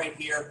spots right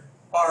here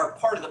are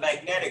part of the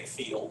magnetic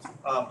field.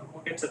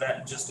 We'll get to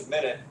that in just a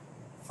minute.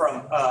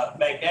 From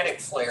magnetic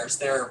flares,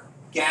 they're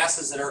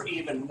gases that are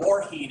even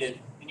more heated,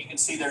 and you can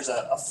see there's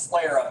a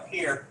flare up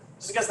here.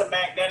 This is because the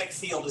magnetic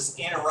field is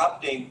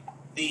interrupting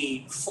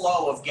the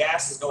flow of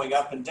gases going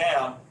up and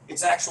down,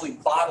 it's actually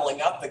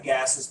bottling up the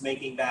gases,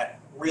 making that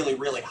really,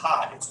 really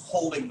hot. It's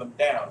holding them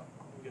down.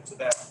 We'll get to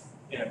that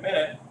in a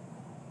minute.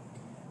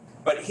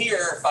 But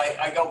here, if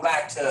I go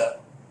back to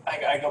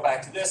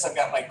this, I've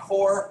got my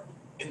core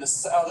in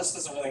the, oh, this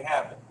doesn't really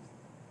happen.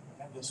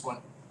 I have this one.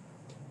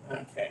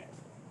 Okay.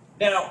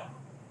 Now,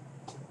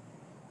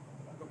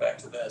 I'll go back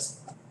to this.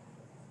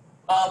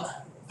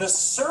 The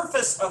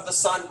surface of the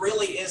sun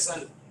really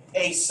isn't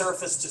a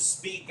surface to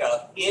speak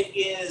of. It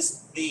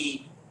is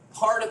the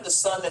part of the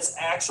sun that's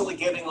actually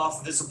giving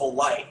off visible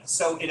light.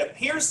 So it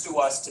appears to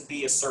us to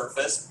be a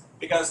surface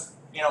because,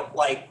 you know,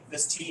 like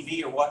this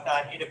TV or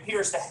whatnot, it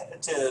appears to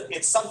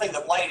it's something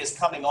that light is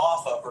coming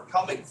off of or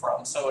coming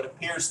from. So it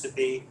appears to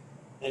be,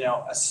 you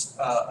know, a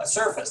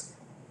surface.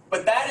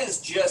 But that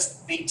is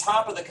just the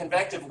top of the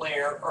convective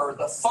layer, or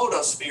the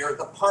photosphere,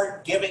 the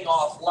part giving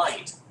off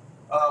light.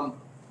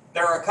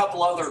 There are a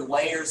couple other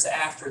layers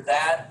after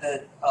that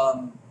that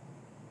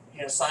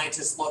you know,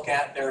 scientists look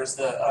at. There's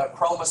the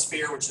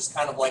chromosphere, which is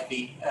kind of like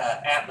the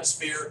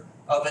atmosphere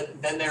of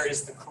it. Then there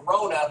is the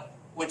corona,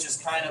 which is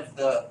kind of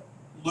the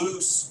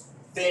loose,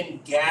 thin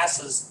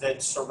gases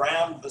that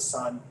surround the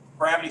sun.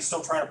 Gravity's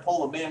still trying to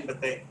pull them in, but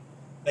they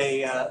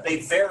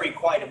vary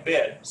quite a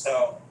bit.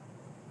 So,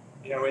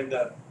 you know, in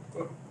the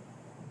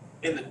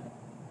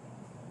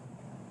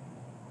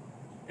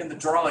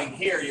drawing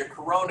here, your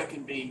corona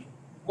can be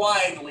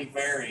widely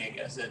varying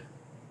as it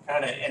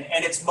kind of,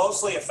 and it's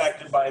mostly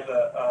affected by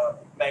the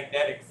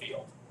magnetic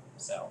field.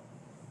 So.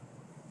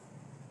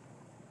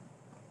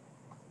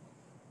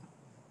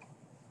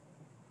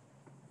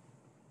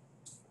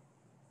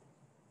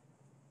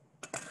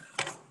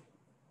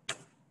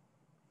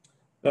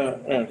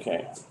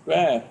 Okay.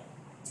 There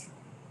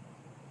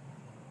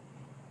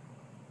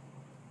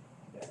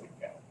we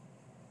go.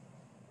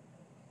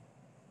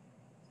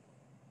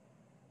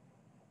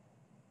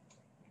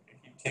 I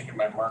keep taking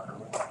my marker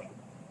with me.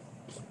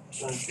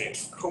 Okay,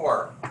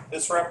 core.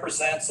 This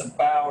represents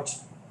about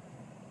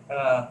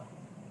 30%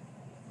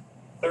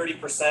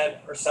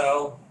 or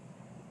so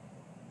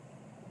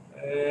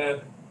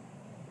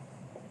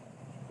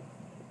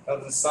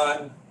of the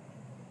sun,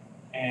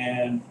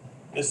 and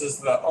this is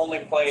the only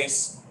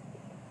place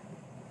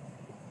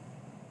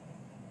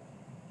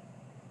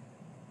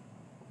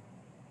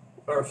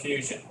for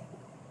fusion.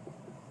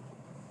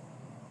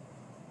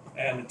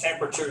 And the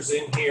temperatures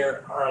in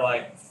here are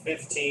like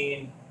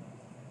 15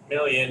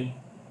 million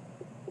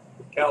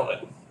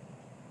Kelvin.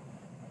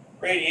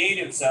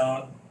 Radiative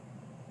zone,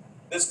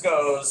 this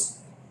goes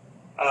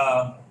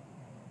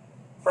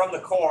from the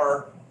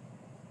core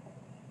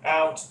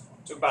out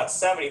to about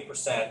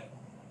 70%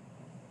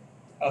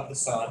 of the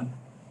sun.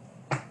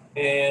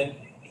 And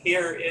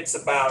here it's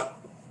about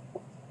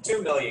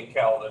 2 million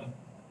Kelvin.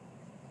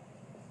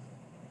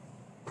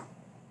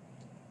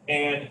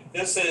 And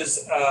this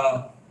is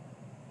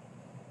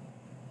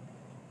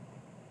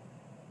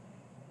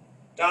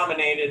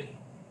dominated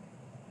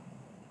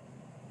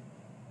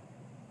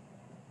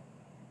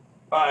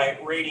by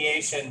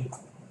radiation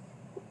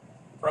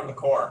from the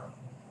core.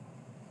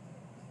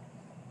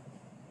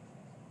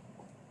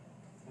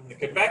 And the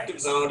convective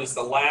zone is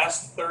the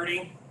last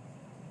 30.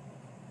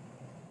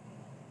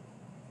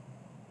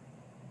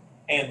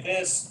 And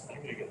this,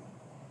 I'm gonna get,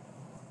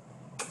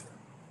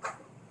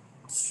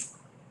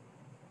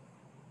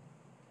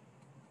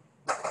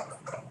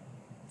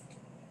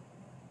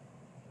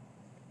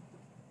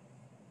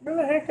 where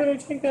the heck did I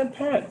take that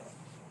pen?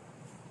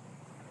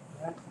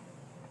 I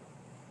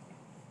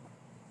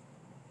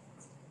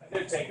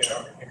did take it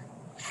over here.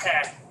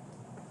 Okay.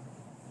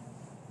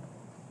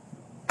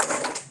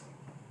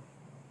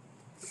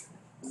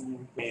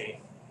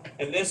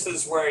 And this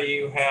is where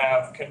you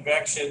have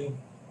convection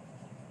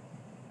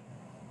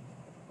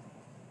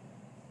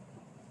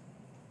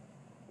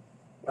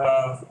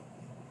of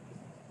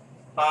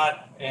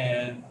hot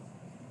and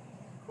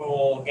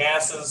cool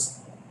gases,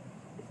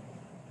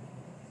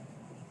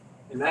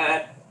 and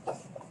that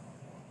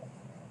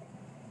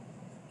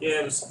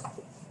gives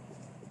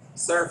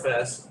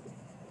surface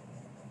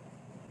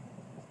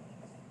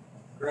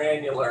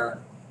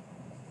granular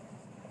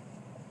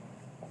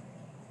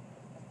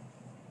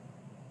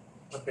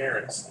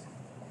appearance.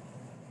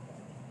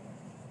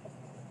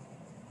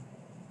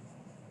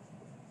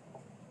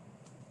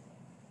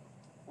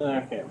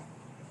 Okay.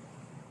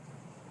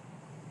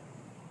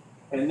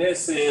 And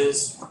this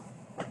is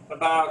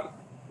about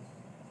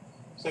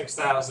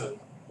 6,000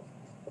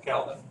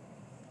 Kelvin.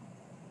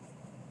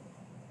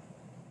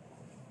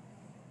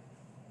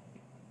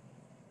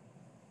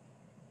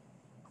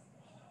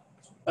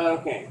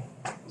 Okay,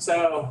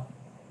 so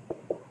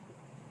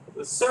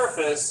the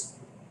surface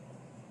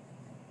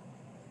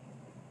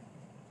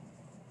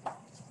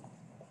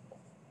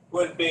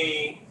would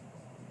be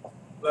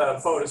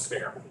the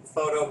photosphere.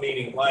 Photo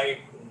meaning light,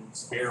 and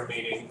sphere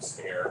meaning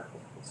sphere.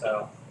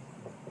 So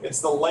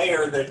it's the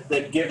layer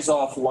that gives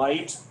off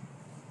light.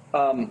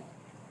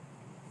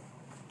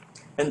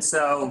 And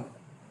so,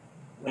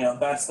 you know,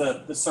 that's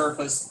the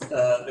surface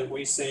that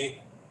we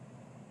see.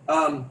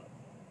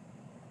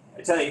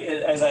 I tell you,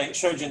 as I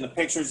showed you in the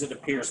pictures, it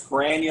appears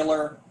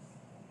granular.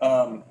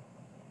 And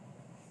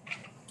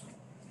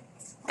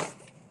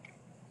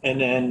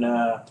then,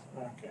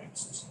 okay,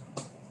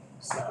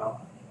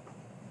 so,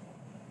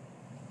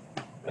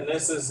 and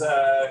this is,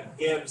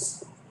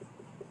 gives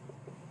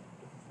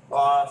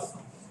off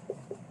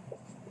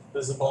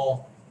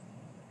visible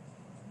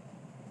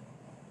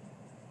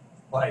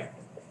light.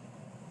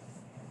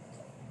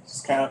 This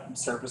is kind of the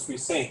surface we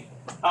see.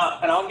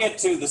 And I'll get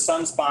to the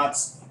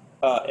sunspots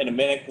in a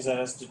minute because that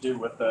has to do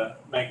with the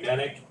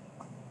magnetic.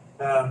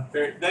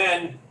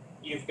 Then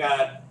you've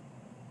got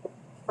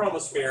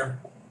chromosphere.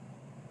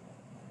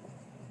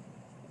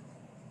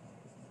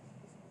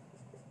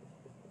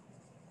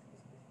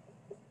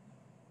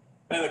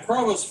 And the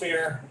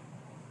chromosphere,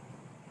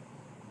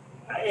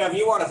 if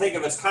you want to think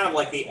of it as kind of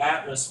like the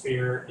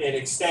atmosphere, it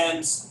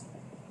extends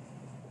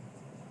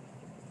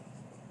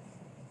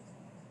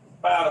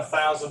about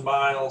 1,000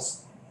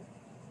 miles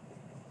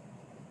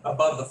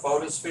above the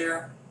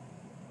photosphere.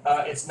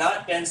 It's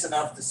not dense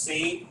enough to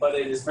see, but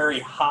it is very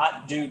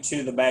hot due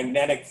to the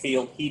magnetic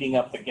field heating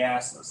up the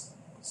gases.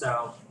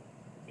 So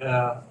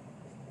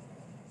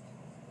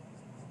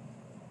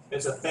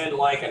it's a thin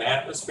like an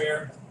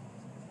atmosphere.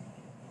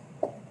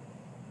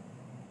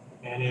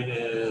 And it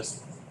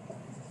is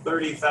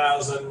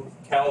 30,000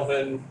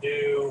 Kelvin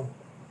due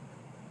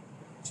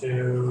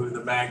to the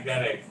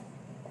magnetic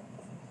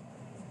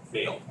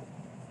field.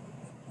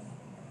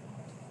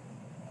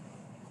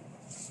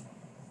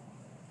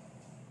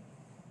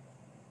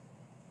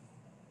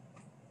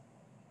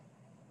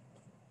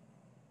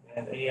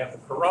 And then you have the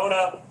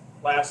corona,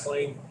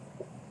 lastly,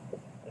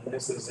 and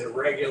this is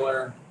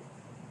irregular,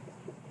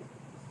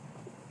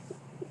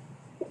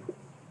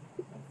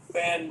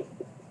 thin.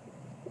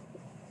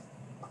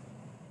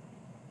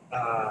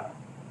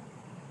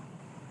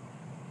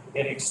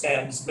 It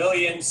extends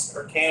millions,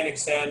 or can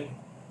extend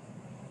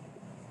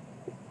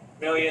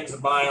millions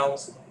of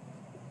miles.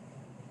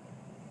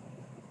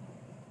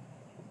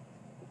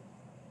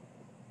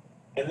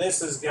 And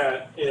this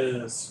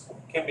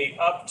can be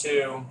up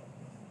to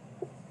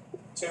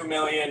 2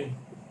 million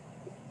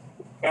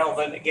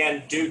Kelvin,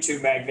 again, due to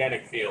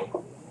magnetic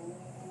field.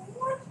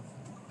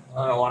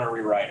 I don't want to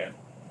rewrite it.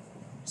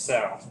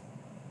 So,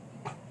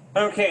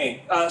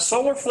 okay,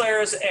 solar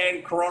flares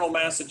and coronal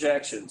mass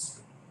ejections.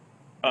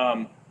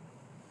 Let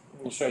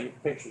me show you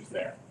pictures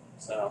there.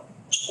 So,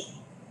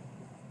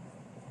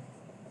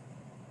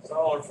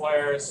 solar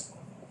flares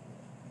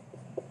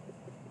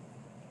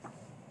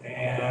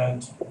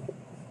and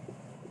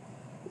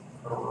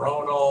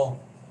coronal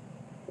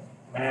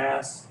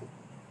mass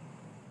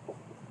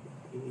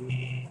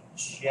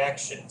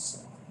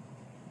ejections.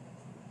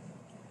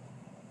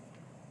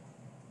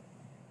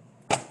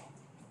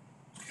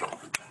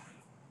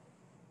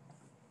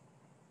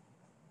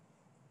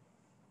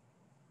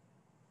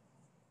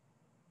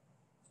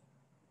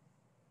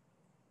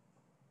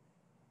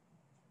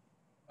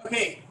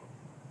 Okay,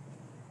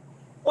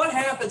 what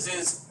happens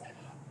is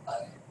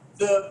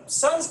the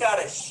sun's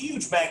got a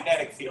huge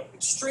magnetic field,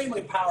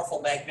 extremely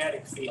powerful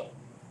magnetic field.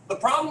 The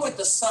problem with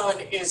the sun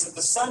is that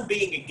the sun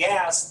being a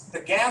gas, the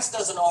gas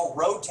doesn't all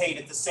rotate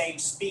at the same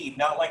speed,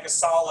 not like a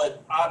solid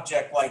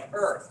object like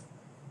Earth.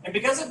 And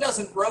because it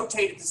doesn't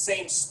rotate at the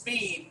same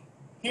speed,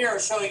 here I'm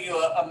showing you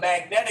a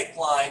magnetic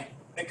line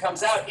that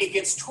comes out, it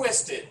gets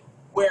twisted,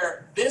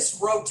 where this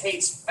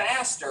rotates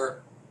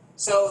faster.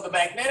 So the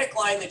magnetic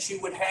line that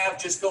you would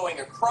have just going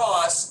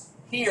across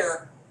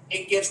here,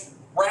 it gets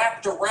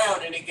wrapped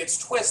around and it gets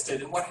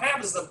twisted. And what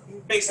happens is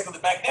basically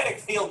the magnetic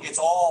field gets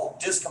all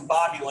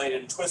discombobulated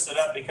and twisted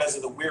up because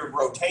of the weird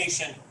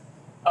rotation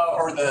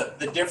or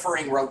the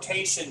differing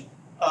rotation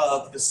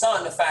of the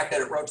sun, the fact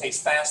that it rotates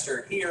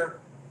faster here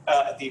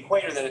at the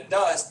equator than it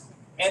does.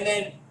 And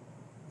then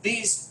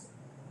these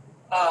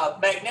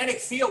magnetic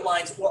field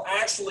lines will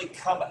actually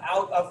come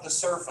out of the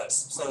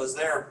surface. So as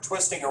they're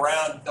twisting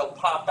around, they'll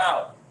pop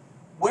out.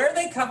 Where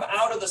they come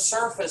out of the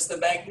surface, the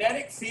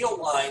magnetic field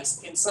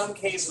lines, in some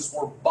cases,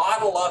 will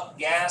bottle up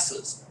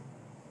gases.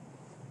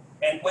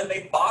 And when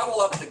they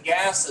bottle up the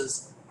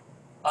gases,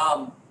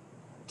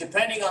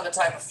 depending on the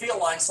type of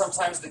field line,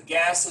 sometimes the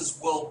gases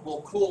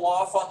will cool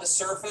off on the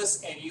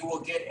surface and you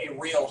will get a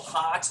real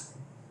hot.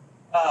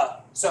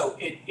 So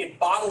it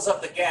bottles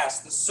up the gas.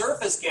 The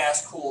surface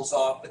gas cools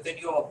off, but then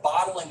you have a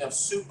bottling of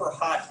super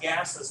hot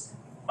gases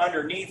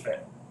underneath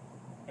it.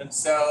 And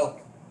so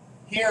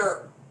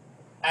here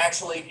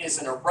actually is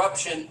an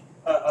eruption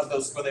of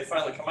those where they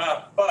finally come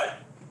out. But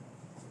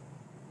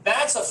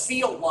that's a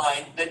field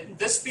line.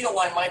 This field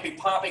line might be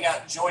popping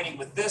out and joining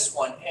with this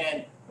one.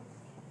 And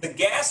the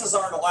gases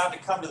aren't allowed to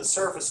come to the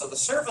surface. So the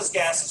surface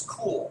gas is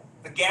cool.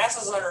 The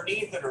gases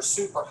underneath it are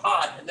super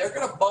hot, and they're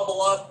going to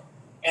bubble up.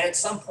 And at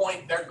some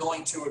point, they're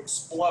going to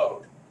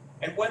explode.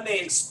 And when they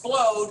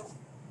explode,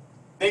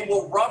 they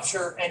will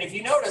rupture. And if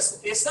you notice,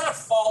 it's not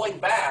falling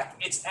back.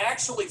 It's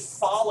actually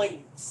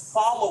following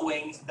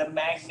the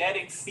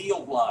magnetic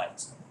field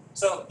lines.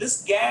 So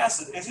this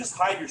gas is just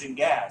hydrogen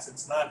gas.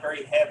 It's not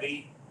very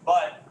heavy,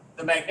 but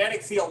the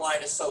magnetic field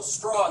line is so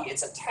strong,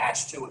 it's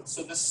attached to it.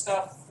 So this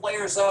stuff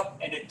flares up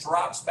and it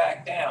drops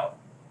back down.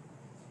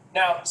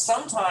 Now,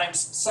 sometimes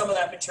some of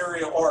that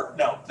material, or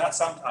no, not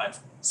sometimes,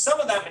 some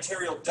of that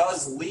material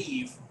does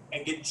leave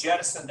and get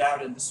jettisoned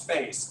out into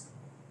space.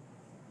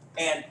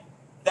 And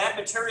that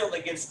material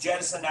that gets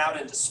jettisoned out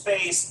into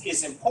space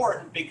is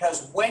important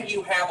because when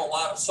you have a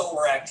lot of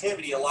solar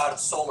activity, a lot of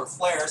solar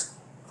flares,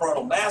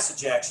 coronal mass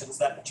ejections,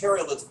 that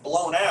material that's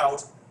blown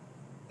out,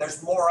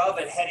 there's more of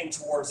it heading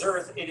towards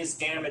Earth. It is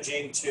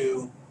damaging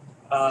to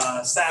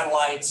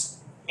satellites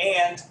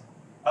and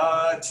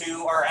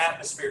to our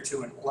atmosphere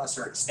to a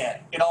lesser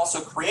extent. It also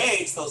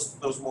creates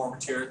those more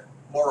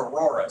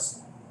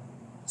auroras.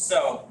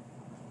 So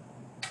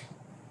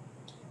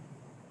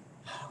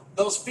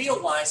those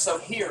field lines, so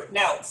here,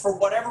 now for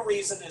whatever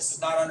reason this is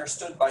not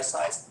understood by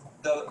science,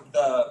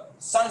 the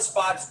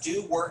sunspots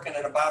do work in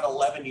an about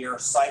 11-year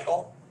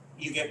cycle.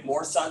 You get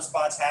more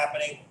sunspots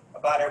happening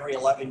about every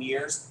 11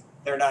 years.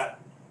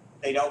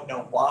 They don't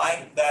know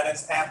why that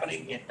is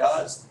happening. It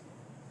does.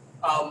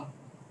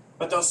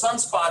 But those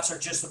sunspots are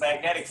just the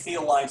magnetic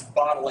field lines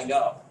bottling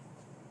up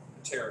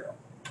material.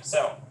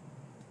 So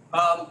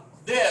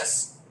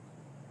this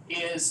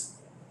is,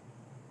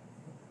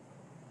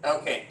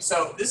 okay,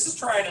 so this is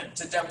trying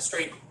to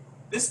demonstrate,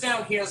 this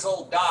down here, this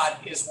little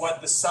dot, is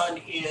what the sun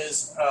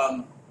is,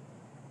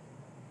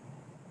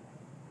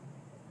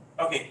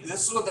 okay,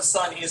 this is what the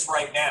sun is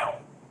right now.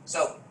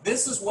 So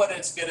this is what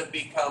it's going to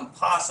become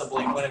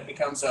possibly when it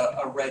becomes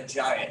a red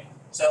giant.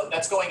 So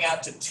that's going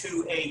out to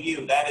 2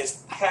 AU. That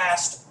is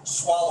past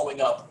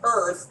swallowing up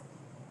Earth,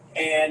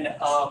 and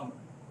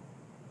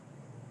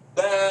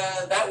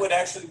that would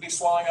actually be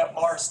swallowing up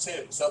Mars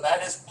too. So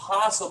that is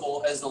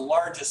possible as the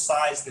largest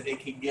size that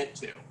it can get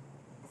to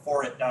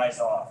before it dies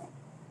off.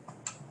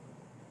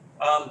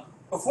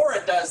 Before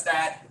it does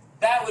that,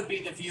 that would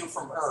be the view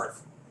from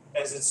Earth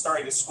as it's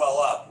starting to swell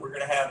up. We're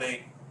going to have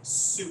a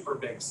super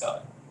big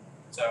sun.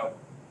 So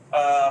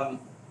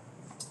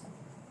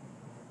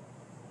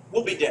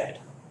we'll be dead.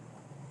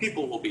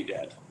 People will be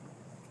dead.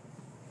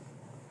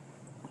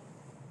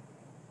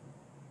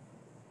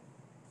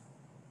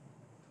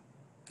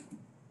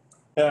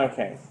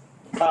 Okay.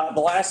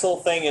 The last little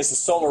thing is the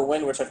solar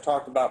wind, which I've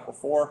talked about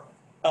before.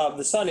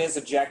 The sun is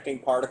ejecting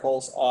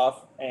particles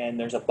off, and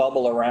there's a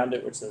bubble around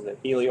it, which is a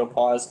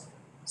heliopause.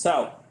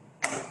 So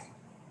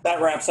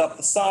that wraps up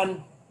the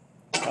sun.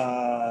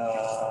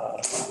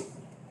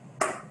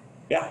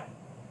 Yeah,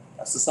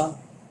 that's the sun.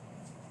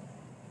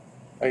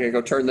 I gotta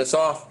go turn this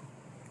off.